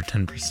tipped under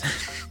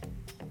 10%.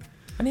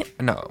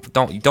 No,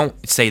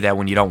 don't say that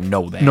when you don't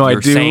know that. No, I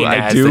You're do, saying I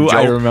that as do, the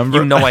I joke. remember.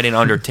 You know I didn't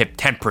undertip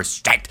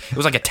 10%. It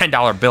was like a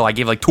 $10 bill. I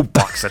gave like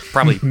 $2. That's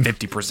probably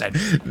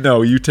 50%.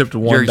 No, you tipped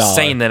 $1. You're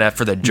saying that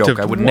for the You joke. tipped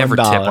I would never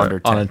tip $1 under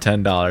 10. on a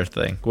 $10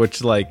 thing.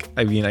 Which, like,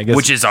 I mean, I guess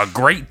Which is a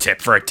great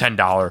tip for a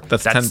 $10.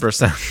 that's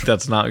 10%.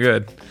 That's not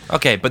good.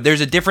 Okay, but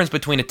there's a difference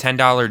between a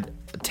 $10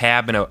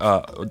 tab and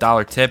a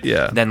dollar tip,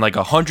 Yeah. than like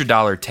a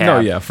 $100 tab. No,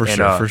 yeah, for and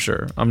sure, for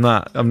sure. I'm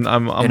not. I'm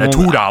and a only,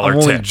 $2 I'm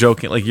only tip.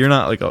 joking. Like you're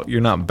not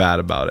you're not bad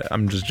about it.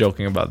 I'm just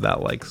joking about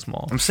that. Like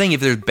small. I'm saying if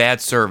there's bad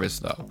service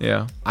though,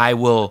 Yeah.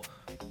 I'll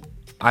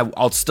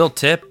still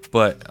tip,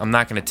 but I'm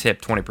not going to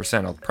tip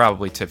 20%. I'll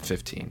probably tip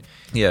 15.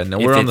 Yeah. No,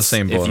 If we're on the it's-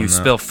 same boat. If you on that.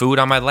 spill food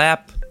on my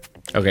lap,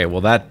 Okay,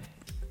 well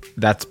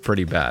that's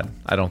pretty bad.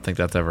 I don't think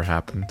that's ever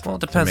happened. well, it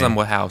to depends me. on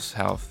how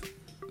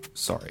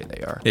sorry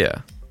they are. Yeah.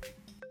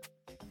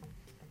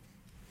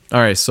 All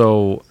right,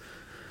 so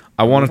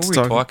I wanted What to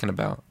were we talk. talking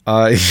about?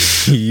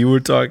 You were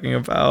talking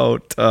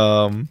about.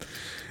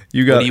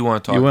 You got. do you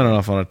wanna talk You went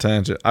off on a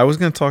tangent. I was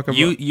going to talk about.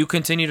 You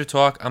continue to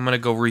talk. I'm going to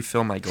go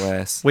refill my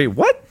glass. Wait,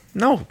 what?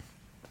 No,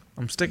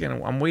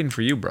 I'm waiting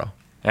for you, bro.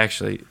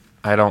 Actually,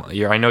 I don't.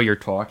 I know you're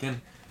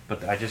talking,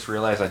 but I just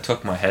realized I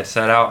took my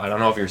headset out. I don't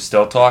know if you're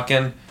still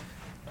talking.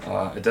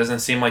 It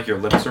doesn't seem like your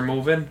lips are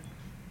moving.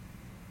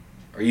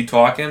 Are you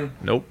talking?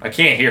 Nope. I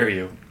can't hear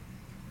you.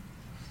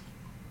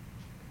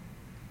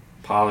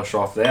 Polish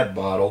off that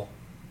bottle.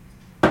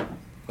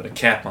 Put a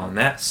cap on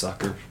that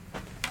sucker.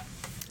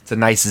 It's a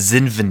nice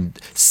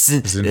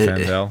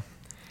Zinfandel.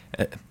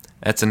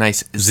 That's a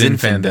nice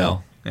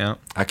Zinfandel. Yeah.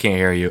 I can't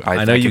hear you.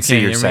 I know I you can see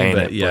can't you're hear me, saying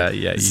but it. yeah, but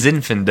yeah,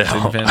 Zinfandel.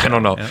 Zinfandel, I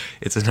don't know. yeah.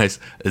 It's a nice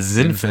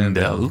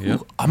Zinfandel. Zinfandel,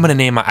 yep. Ooh, I'm gonna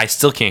name my. I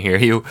still can't hear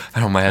you. I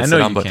don't know my headset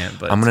know on, you but can't,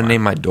 but I'm it's gonna fine.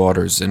 name my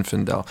daughter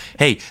Zinfandel.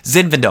 Hey,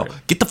 Zinfandel,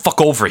 get the fuck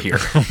over here.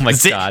 Oh my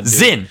God,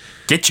 dude.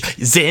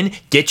 Zin,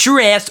 get your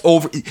ass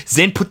over.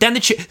 Zin, put down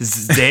the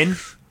Zin.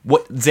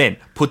 What Zin?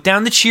 Put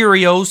down the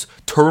Cheerios.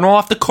 Turn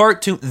off the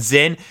cartoon.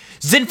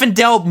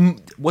 Zinfandel.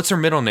 What's her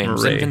middle name?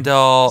 Marie.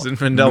 Zinfandel.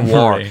 Zinfandel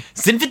Noir. Marie.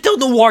 Zinfandel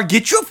Noir.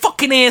 Get your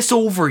fucking ass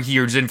over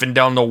here,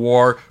 Zinfandel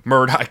Noir.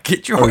 Murdoch.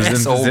 Get your Or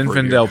ass over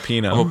Zinfandel here.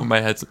 Pinot. I'm gonna put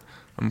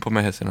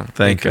my headset on.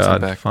 Thank Hey, Chris, I'm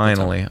God, back.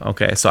 finally.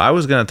 Okay, so I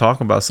was going to talk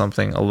about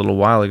something a little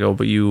while ago,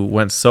 but you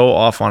went so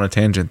off on a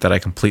tangent that I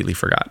completely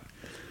forgot.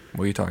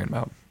 What are you talking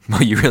about?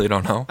 Well, you really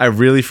don't know. I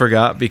really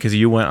forgot because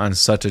you went on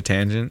such a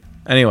tangent.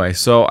 Anyway,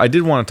 so I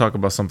did want to talk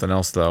about something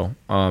else, though,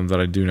 that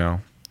I do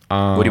know.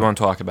 What do you want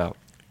to talk about?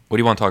 What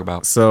do you want to talk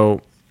about?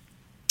 So,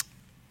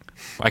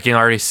 I can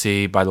already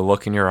see by the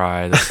look in your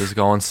eye this is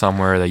going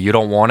somewhere that you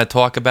don't want to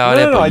talk about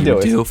it, No, but I you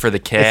do. do for the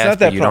cast,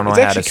 but you don't know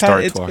how to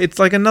start talking. It's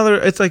like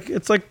another, it's like,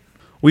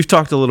 we've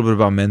talked a little bit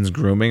about men's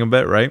grooming a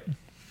bit, right?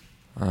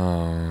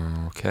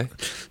 Okay.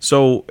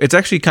 So it's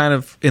actually kind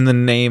of in the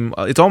name.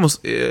 It's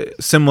almost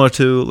similar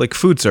to like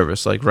food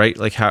service, like right,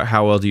 like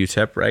how well do you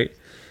tip, right?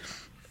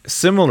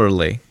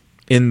 Similarly,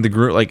 in the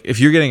group, like if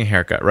you're getting a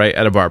haircut, right,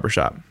 at a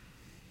barbershop.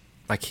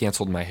 I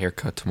canceled my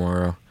haircut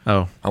tomorrow.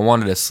 Oh, I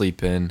wanted to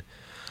sleep in,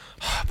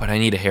 but I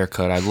need a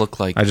haircut. I look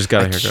like I just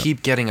got a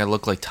haircut. I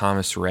look like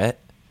Thomas Rhett,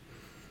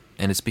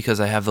 and it's because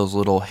I have those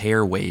little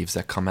hair waves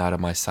that come out of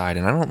my side,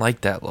 and I don't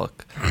like that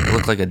look. I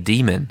look like a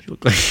demon. you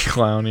look like a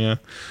clown, yeah.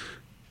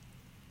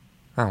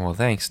 Oh well,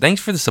 thanks.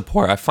 Thanks for the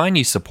support. I find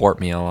you support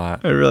me a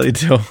lot. I really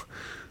do.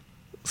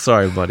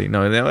 Sorry, buddy.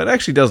 No, it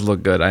actually does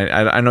look good.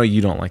 I know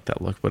you don't like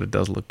that look, but it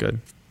does look good.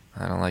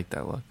 I don't like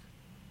that look. All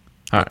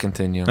I'll right.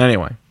 continue.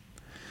 Anyway,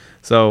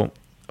 so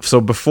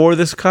before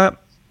this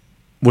cut,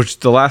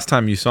 which the last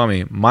time you saw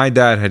me, my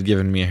dad had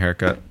given me a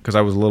haircut because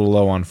I was a little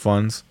low on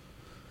funds.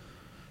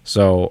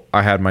 So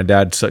I had my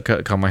dad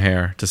cut my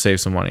hair to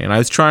save some money, and I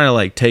was trying to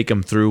like take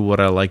him through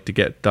what I like to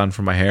get done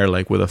for my hair,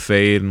 like with a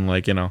fade and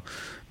like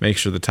make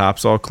sure the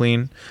top's all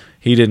clean.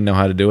 He didn't know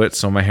how to do it,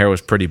 so my hair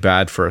was pretty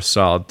bad for a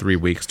solid 3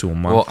 weeks to a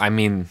month. Well, I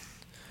mean,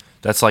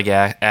 that's like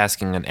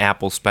asking an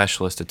Apple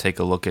specialist to take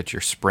a look at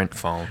your Sprint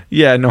phone.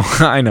 Yeah, no,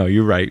 I know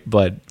you're right,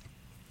 but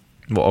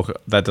okay,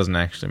 that doesn't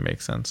actually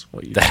make sense.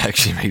 What you That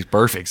actually makes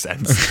perfect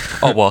sense.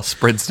 Oh well,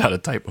 Sprint's not a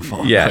type of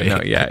phone. yeah, right?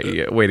 no,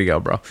 yeah, way to go,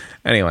 bro.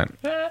 Anyway,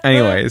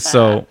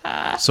 so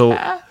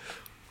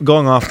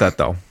going off that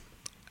though,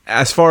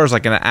 as far as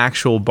like an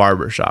actual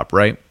barber shop,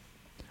 right?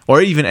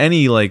 Or even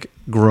any like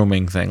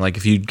grooming thing, like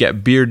if you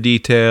get beard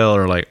detail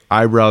or like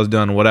eyebrows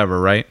done, whatever,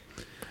 right?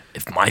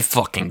 If my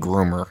fucking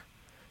groomer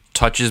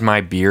touches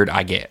my beard,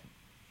 I get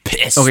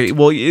pissed. Okay,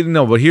 well,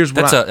 no, but here's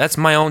what That's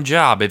my own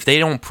job. If they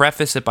don't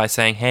preface it by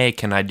saying, "Hey,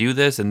 can I do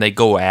this?" and they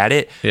go at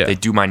it, Yeah. they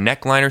do my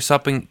neckline or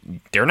something,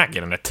 they're not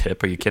getting a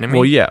tip. Are you kidding me?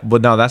 Well, yeah,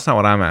 but no, that's not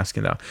what I'm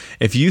asking though.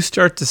 If you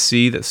start to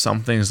see that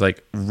something's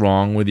like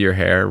wrong with your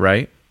hair,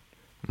 right?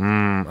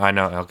 I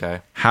know.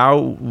 Okay.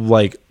 How,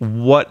 like,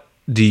 what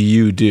do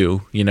you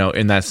do, you know,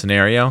 in that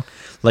scenario?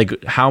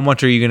 Like, how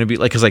much are you going to be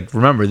like, because like,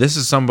 remember, this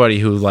is somebody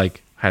who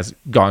like has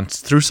gone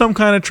through some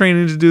kind of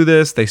training to do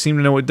this. They seem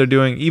to know what they're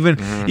doing, even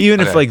if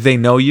Okay. like they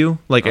know you,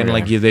 like, and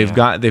Okay.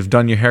 like they've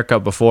done your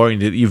haircut before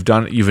and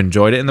you've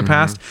enjoyed it in the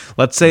past.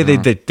 Let's say they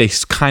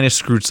kind of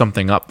screwed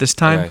something up this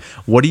time. Okay.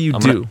 What do you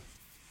do?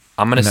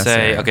 I'm gonna in that say,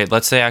 scenario? okay.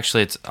 Let's say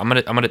actually, I'm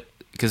gonna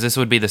because this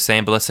would be the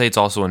same, but let's say it's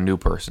also a new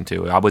person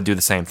too. I would do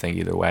the same thing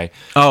either way.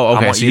 Oh, I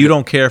okay. want So you you to-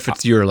 don't care if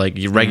it's your like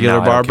your regular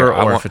No, I don't barber care.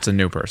 I or want- if it's a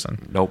new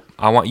person. Nope.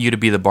 I want you to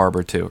be the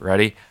barber too.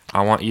 Ready?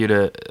 I want you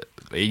to.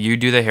 You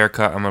do the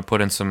haircut. I'm gonna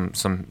put in some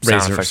sound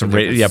Razor, effects.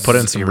 put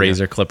in some Here we go.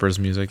 razor clippers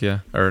music, yeah,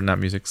 or not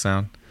music,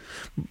 sound.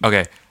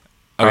 Okay.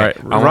 All right,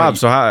 I want Rob. you-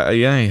 So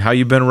how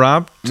you been,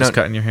 Rob? Just No.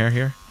 cutting your hair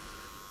here?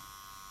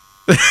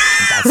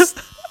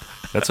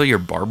 That's what your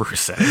barber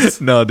says.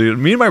 No, dude.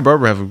 Me and my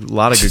barber have a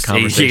lot of good He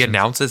conversations.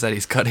 announces that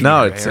he's cutting.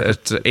 No, your it's hair.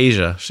 it's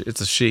Asia.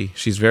 It's a she.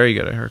 She's very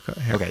good at hair.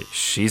 Okay.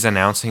 She's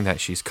announcing that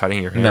she's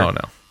cutting your hair. No.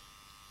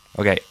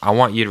 Okay. I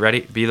want you to ready.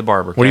 Be the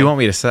barber. What do you okay? want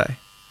me to say?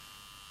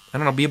 I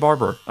don't know. Be a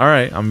barber. All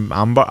right,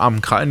 I'm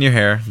cutting your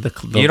hair.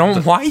 You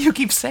don't. Why you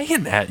keep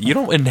saying that? You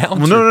don't announce.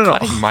 Well, you're no.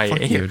 Cutting my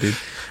Fuck hair, you, dude.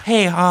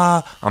 Hey,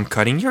 I'm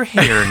cutting your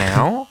hair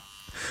now.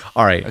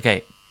 All right.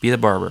 Okay, be the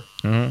barber.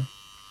 Mm-hmm.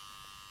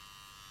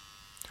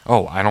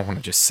 Oh, I don't want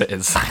to just sit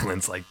in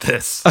silence like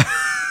this.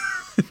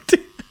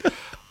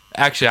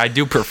 Actually, I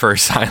do prefer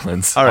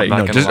silence. All right. I'm not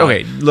No. gonna Just lie.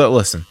 okay.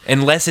 Listen.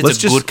 Unless it's Let's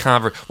a just- good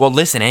conversation. Well,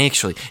 listen.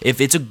 Actually,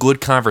 if it's a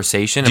good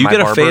conversation, Do and you my get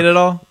a barber, fade at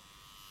all?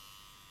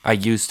 I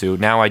used to.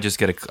 Now I just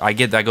get a. I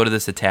go to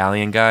this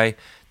Italian guy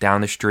down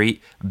the street.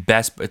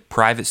 Best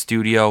private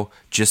studio,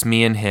 just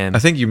me and him. I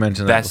think you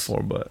mentioned Best- that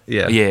before, but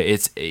yeah. Yeah,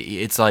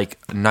 it's like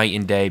night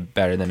and day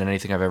better than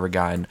anything I've ever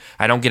gotten.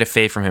 I don't get a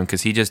fade from him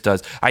because he just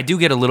does. I do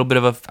get a little bit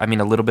of a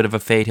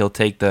fade. He'll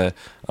take the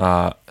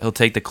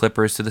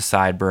clippers to the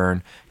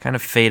sideburn, kind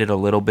of fade it a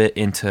little bit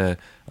into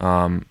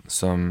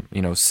some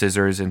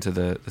scissors into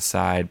the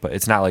side, but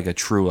it's not like a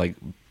true like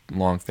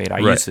long fade. I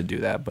Right. used to do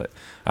that, but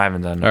I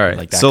haven't done All right.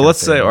 like that. So kind of let's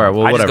say- fade. all right,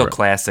 well, I just whatever. go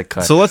classic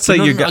cut. So let's say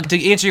you got-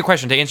 to answer your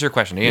question.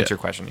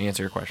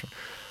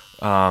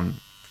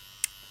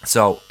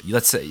 So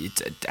let's say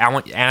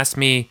ask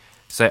me.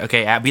 Say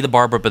okay, be the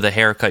barber, but the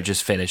haircut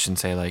just finished, and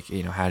say like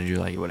how did you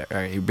like it? Whatever.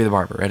 All right, be the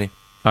barber. Ready?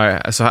 All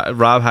right. So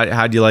Rob,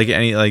 how do you like it?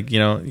 Any like you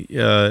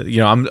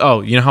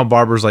know how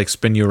barbers like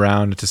spin you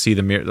around to see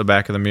the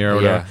back of the mirror. Or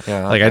whatever?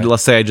 Yeah, Like okay.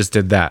 let's say I just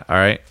did that. All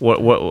right.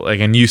 What like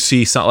and you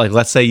see something like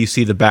let's say you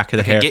see the back of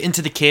the Okay, hair. get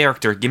into the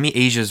character. Give me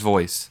Asia's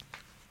voice.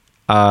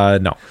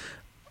 No.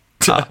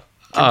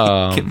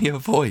 Give me a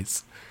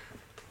voice.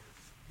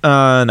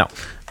 No.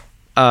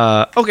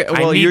 Okay.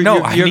 Well, need- your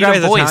no, I need a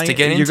guy's voice Italian. to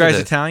get Your into guy's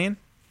this. Italian.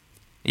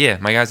 Yeah,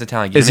 my guy's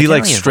Italian. Give Is me he an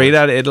like Italian straight voice.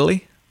 out of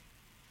Italy?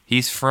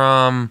 He's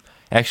from.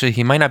 Actually,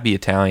 he might not be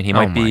Italian. He Oh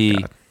might my be.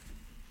 God.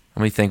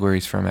 Let me think where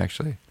he's from.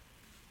 Actually,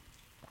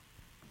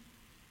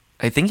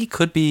 I think he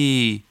could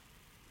be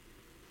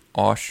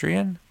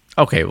Austrian.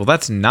 Okay. Well,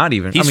 that's not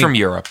even. He's I mean, from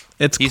Europe.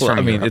 It's. he's Cl- from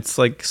I mean, Europe. it's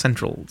like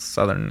central,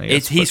 southern. I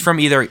guess, He's but- from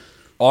either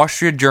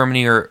Austria,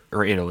 Germany, or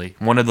Italy.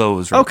 One of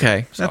those. Right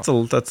Okay, there.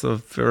 So- that's a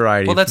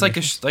variety. Well, that's of- like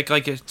a straight.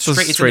 It's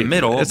straight- in the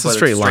middle. it's a but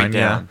straight line,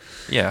 down.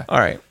 Yeah. All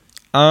right.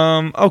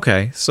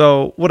 Okay.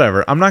 So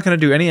whatever. I'm not gonna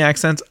do any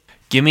accents.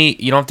 Give me.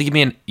 You don't have to give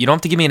me an. You don't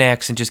have to give me an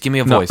accent. Just give me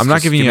a No, voice. I'm not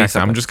Just giving give you me an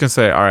accent. I'm something. just gonna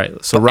say. All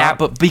right. So Yeah, Rob.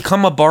 but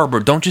become a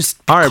barber. Don't just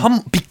All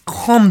right.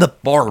 become the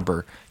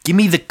barber. Give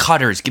me the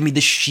cutters. Give me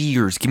the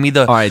shears. Give me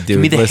the. all right, dude. Give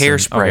me the listen,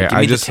 hairspray. okay, Give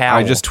me the towel.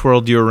 I just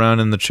twirled you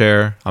around in the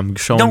chair. I'm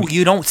showing. No,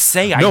 you don't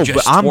say. I No,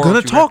 just but I'm twirled gonna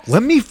you talk. around.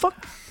 Let me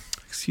fuck.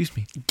 Excuse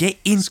me. Get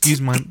into.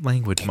 Excuse my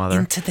language, mother.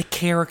 Into the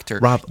character.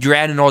 Rob. You're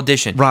at an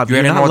audition. Rob, You're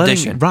at an not letting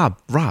audition. me.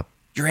 Rob.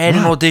 You're at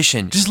an Rob,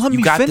 audition. Just let me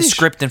You got finish. the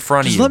script in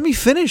front of Just you. let me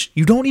finish.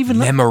 You don't even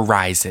let.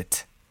 Memorize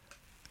it.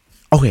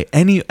 Okay,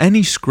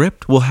 any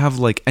script will have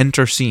like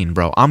enter scene,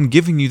 bro. I'm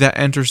giving you that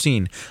enter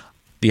scene.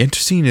 The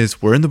enter scene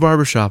is we're in the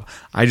barbershop.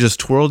 I just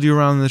twirled you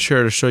around in the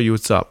chair to show you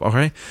what's up.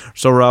 Okay,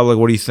 so Rob, like,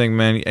 what do you think,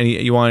 man?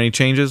 You want any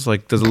changes?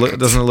 Like, doesn't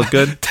it look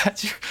good?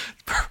 That's your,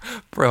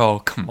 bro.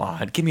 Come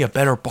on, give me a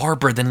better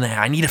barber than that.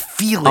 I need to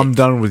feel it. I'm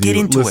done with Get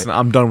you. into Listen, it.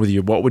 I'm done with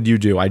you. What would you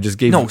do? I just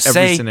gave you No, every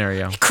say,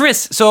 scenario.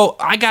 Chris. So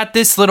I got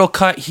this little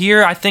cut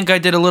here. I think I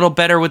did a little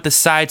better with the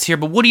sides here.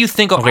 But what do you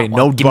think? Okay, oh,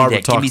 no give me barber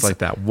that. Give me talks like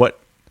that. What?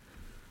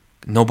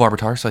 No barber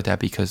talks like that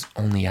because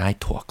only I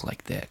talk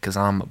like that because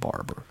I'm a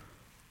barber.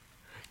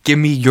 Give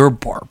me your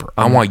barber.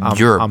 I want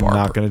your I'm barber.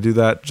 not gonna do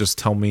that. Just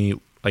tell me,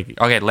 like,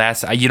 Okay,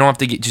 you don't have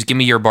to just give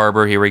me your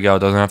barber. Here we go.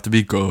 Doesn't have to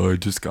be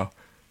good. Just go.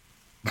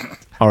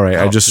 All right,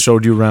 I just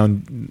showed you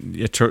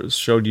around.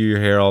 Showed you your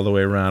hair all the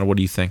way around. What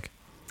do you think?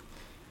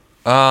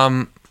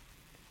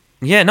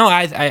 Yeah, no,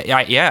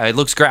 yeah, it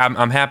looks great.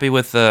 I'm happy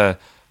with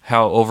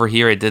how over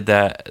here I did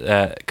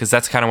that because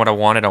that's kind of what I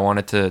wanted. I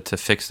wanted to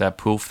fix that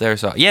poof there.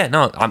 So yeah,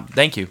 no,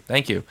 thank you.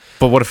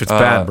 But what if it's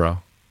bad, bro?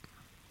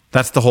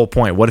 That's the whole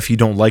point. What if you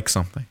don't like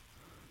something?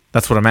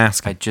 That's what I'm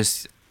asking.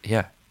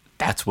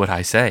 That's what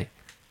I say.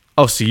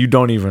 Oh, so you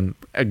don't even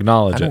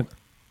acknowledge it?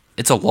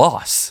 It's a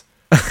loss.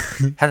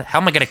 How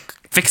am I gonna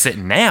fix it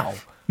now?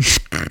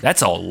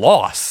 That's a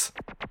loss.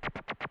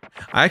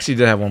 I actually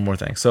did have one more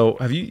thing. So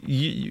have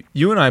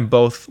you and I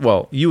both,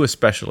 well, you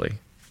especially,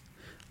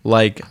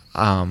 like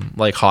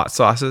hot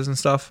sauces and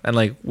stuff, and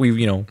like we've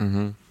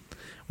you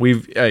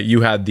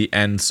had the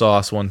N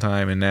sauce one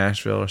time in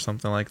Nashville or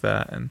something like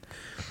that, and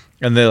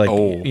they're like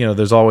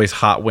there's always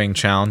hot wing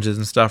challenges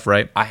and stuff,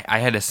 right? I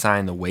had to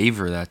sign the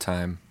waiver that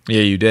time.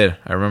 Yeah, you did.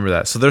 I remember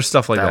that. So there's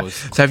stuff like that.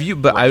 So have you?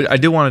 But I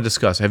did want to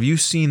discuss. Have you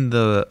seen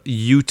the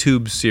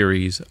YouTube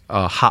series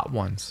Hot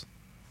Ones?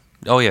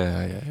 Oh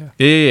yeah.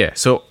 Yeah.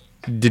 So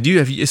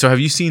have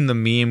you seen the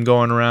meme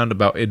going around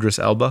about Idris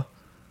Elba?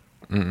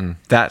 Mm-mm.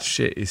 That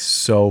shit is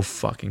so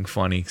fucking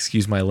funny.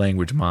 Excuse my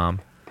language,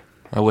 Mom.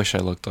 I wish I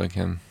looked like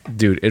him.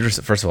 Dude,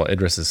 first of all,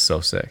 Idris is so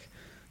sick.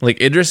 Like,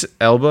 Idris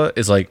Elba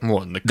is like,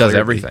 does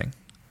everything.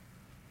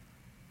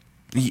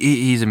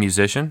 He's a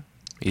musician.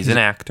 He's an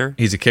actor.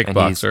 He's a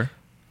kickboxer.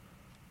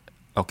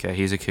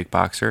 He's a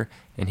kickboxer.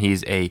 And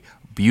he's a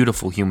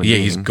beautiful human being.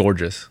 Yeah, he's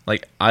gorgeous.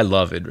 Like, I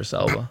love Idris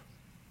Elba.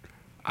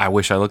 I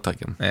wish I looked like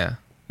him. Yeah.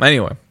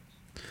 Anyway,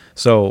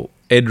 so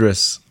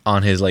Idris,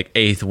 on his like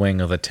 8th wing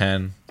of a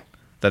 10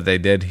 that they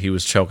did, he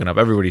was choking up.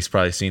 Everybody's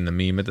probably seen the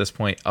meme at this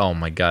point. Oh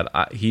my God.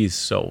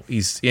 He's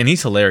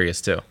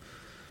hilarious too.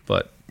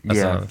 But that's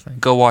another thing.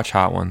 Go watch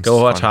Hot Ones.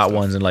 Go watch Hot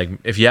Ones. And like,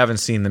 if you haven't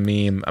seen the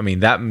meme, I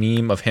mean, that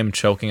meme of him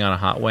choking on a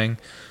hot wing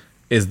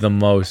is the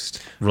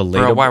most relatable.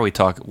 Bro, why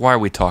are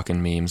we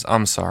talking memes?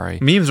 I'm sorry.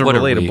 Memes are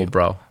relatable,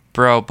 bro.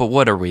 Bro, but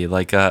what are we?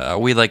 Like, are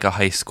we like a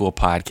high school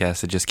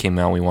podcast that just came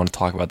out? We want to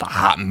talk about the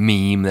hot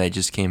meme that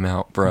just came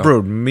out, bro.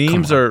 Bro,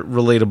 memes are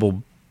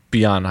relatable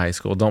beyond high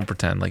school. Don't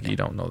pretend like you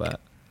don't know that.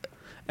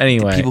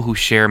 Anyway. The people who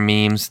share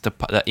memes, the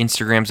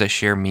Instagrams that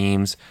share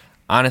memes,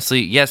 honestly,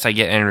 yes, I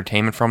get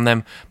entertainment from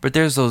them, but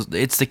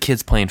it's the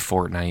kids playing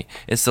Fortnite.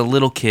 It's the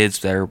little kids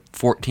that are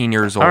 14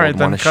 years old and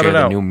want to share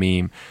the new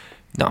meme.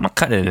 No, I'm not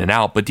cutting it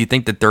out, but do you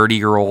think the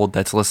 30-year-old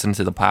that's listening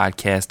to the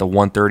podcast, the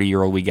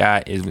 130-year-old we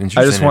got, is interested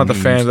in I just want the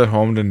memes? fans at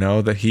home to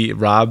know that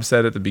Rob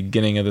said at the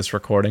beginning of this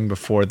recording,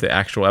 before the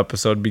actual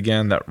episode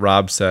began, that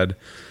Rob said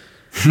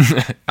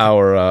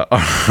our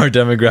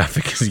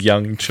demographic is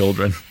young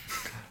children.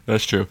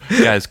 That's true.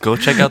 Guys, go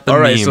check out the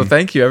meme. All right, so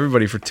thank you,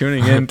 everybody, for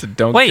tuning in to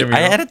Don't Wait, Get Me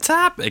I Wrong. had a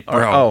topic,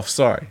 bro. Oh,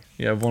 sorry.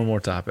 You have one more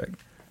topic.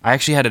 I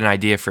actually had an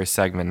idea for a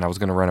segment, and I was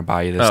going to run it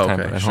by you this time,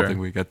 okay, but I don't think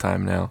we got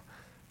time now.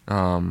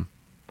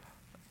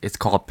 It's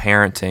called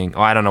parenting.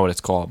 Oh, I don't know what it's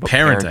called. But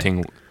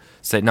parenting.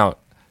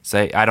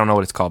 I don't know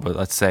what it's called, but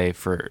let's say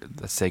for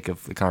the sake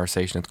of the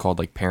conversation, it's called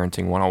like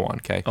Parenting 101,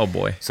 okay? Oh,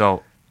 boy.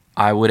 So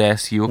I would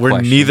ask you a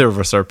question. Neither of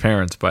us are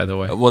parents, by the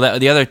way. Well,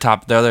 the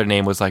other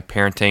name was like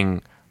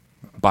Parenting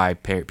by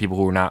people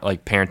who are not,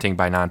 like Parenting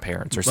by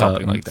non-parents or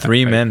something like that.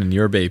 3 men and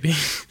your baby.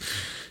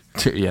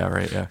 Yeah,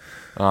 right, yeah.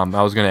 I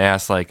was going to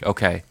ask, like,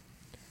 okay,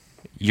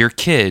 your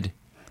kid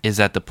is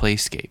at the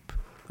playscape.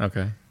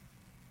 Okay.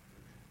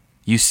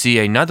 You see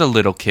another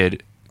little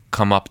kid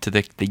come up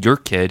to your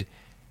kid,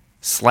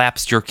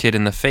 slaps your kid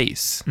in the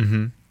face.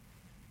 Mm-hmm.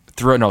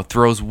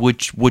 Throws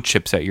wood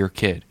chips at your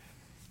kid.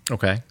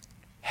 Okay.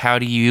 How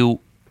do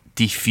you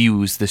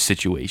defuse the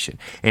situation?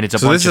 And it's a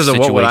so bunch this of is a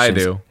situations. what would I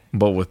do,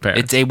 but with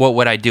parents. It's a what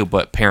would I do,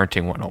 but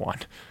Parenting 101.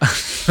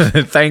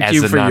 Thank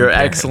you for your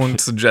excellent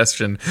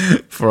suggestion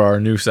for our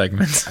new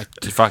segment.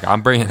 Fuck,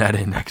 I'm bringing that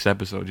in next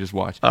episode. Just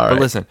watch. All right.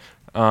 But listen,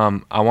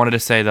 I wanted to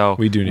say though,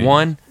 we do need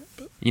one.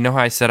 You know how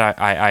I said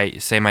I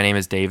say my name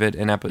is David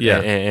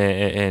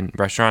in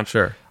restaurants?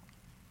 Sure.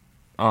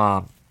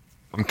 I'm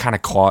kind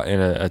of caught in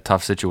a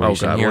tough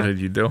situation here. What did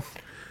you do?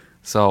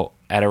 So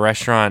at a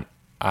restaurant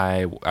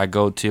I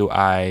go to,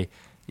 I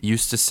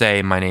used to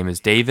say my name is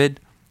David,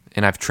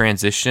 and I've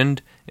transitioned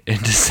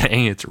into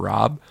saying it's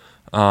Rob.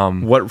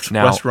 What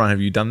restaurant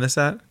have you done this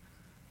at?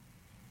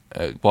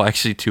 Well,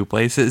 actually 2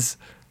 places.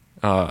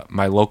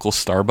 My local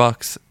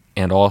Starbucks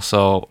and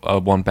also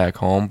one back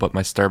home, but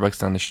my Starbucks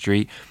down the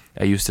street,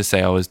 I used to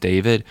say I was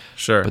David.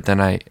 Sure. But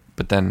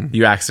then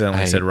you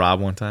accidentally said Rob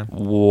one time?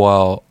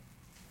 Well,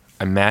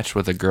 I matched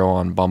with a girl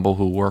on Bumble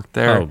who worked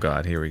there. Oh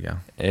God, here we go.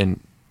 And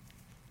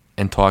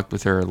talked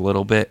with her a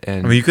little bit,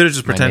 and I mean, you could have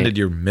just pretended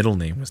your middle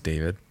name was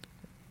David.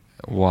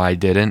 Well, I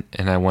didn't,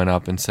 and I went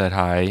up and said,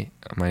 "Hi,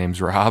 my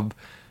name's Rob,"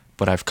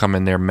 but I've come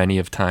in there many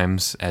of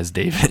times as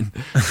David.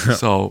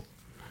 So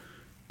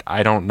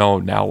I don't know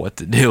now what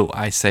to do.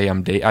 I say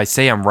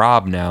I'm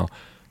Rob now,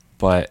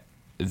 but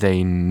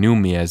they knew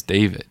me as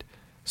David.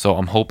 So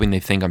I'm hoping they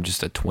think I'm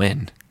just a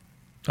twin.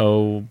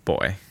 Oh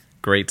boy.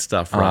 Great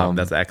stuff, Rob.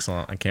 That's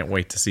excellent. I can't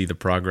wait to see the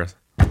progress.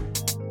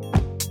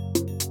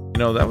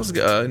 that was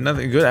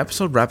another good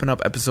episode, wrapping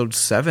up episode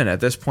 7. At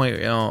this point,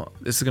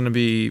 this is going to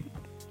be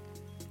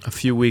a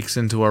few weeks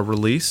into our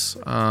release.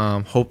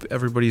 Hope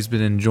everybody's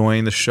been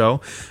enjoying the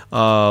show.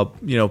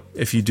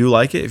 If you do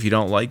like it, if you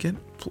don't like it,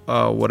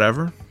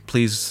 whatever,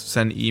 please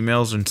send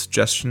emails and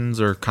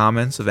suggestions or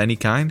comments of any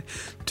kind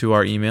to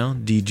our email,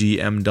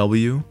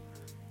 dgmw@gmail.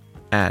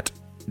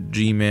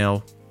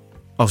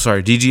 Oh,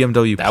 sorry,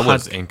 dgmw. That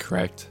was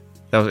incorrect.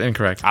 That was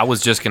incorrect. I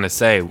was just going to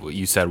say,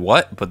 you said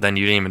what? But then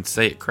you didn't even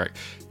say it correct.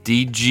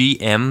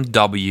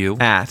 DGMW.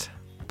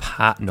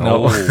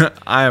 No.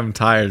 I am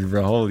tired,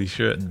 bro. Holy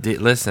shit.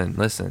 Listen.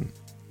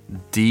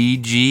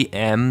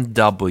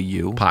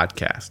 DGMW.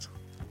 Podcast.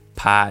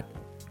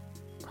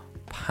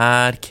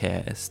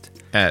 Podcast.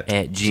 At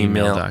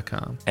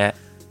gmail.com. At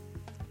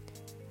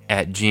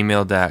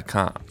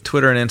gmail.com.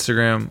 Twitter and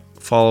Instagram.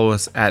 Follow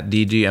us at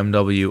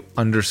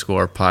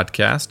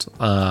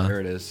DGMW_podcast.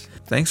 There it is.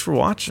 Thanks for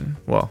watching.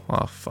 Well,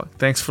 oh, fuck.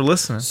 Thanks for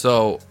listening.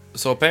 So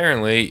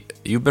apparently,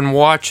 you've been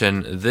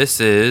watching.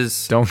 This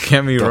is... Don't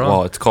get me wrong.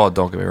 Well, it's called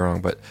Don't Get Me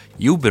Wrong, but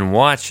you've been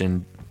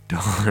watching...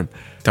 Don't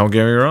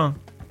get me wrong.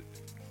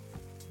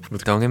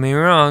 Don't Get Me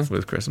Wrong.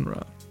 With Chris and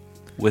Rob.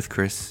 With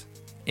Chris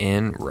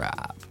and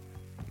Rob.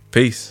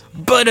 Peace.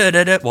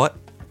 What?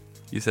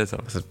 You said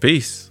something. I said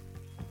peace.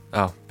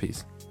 Oh,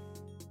 peace.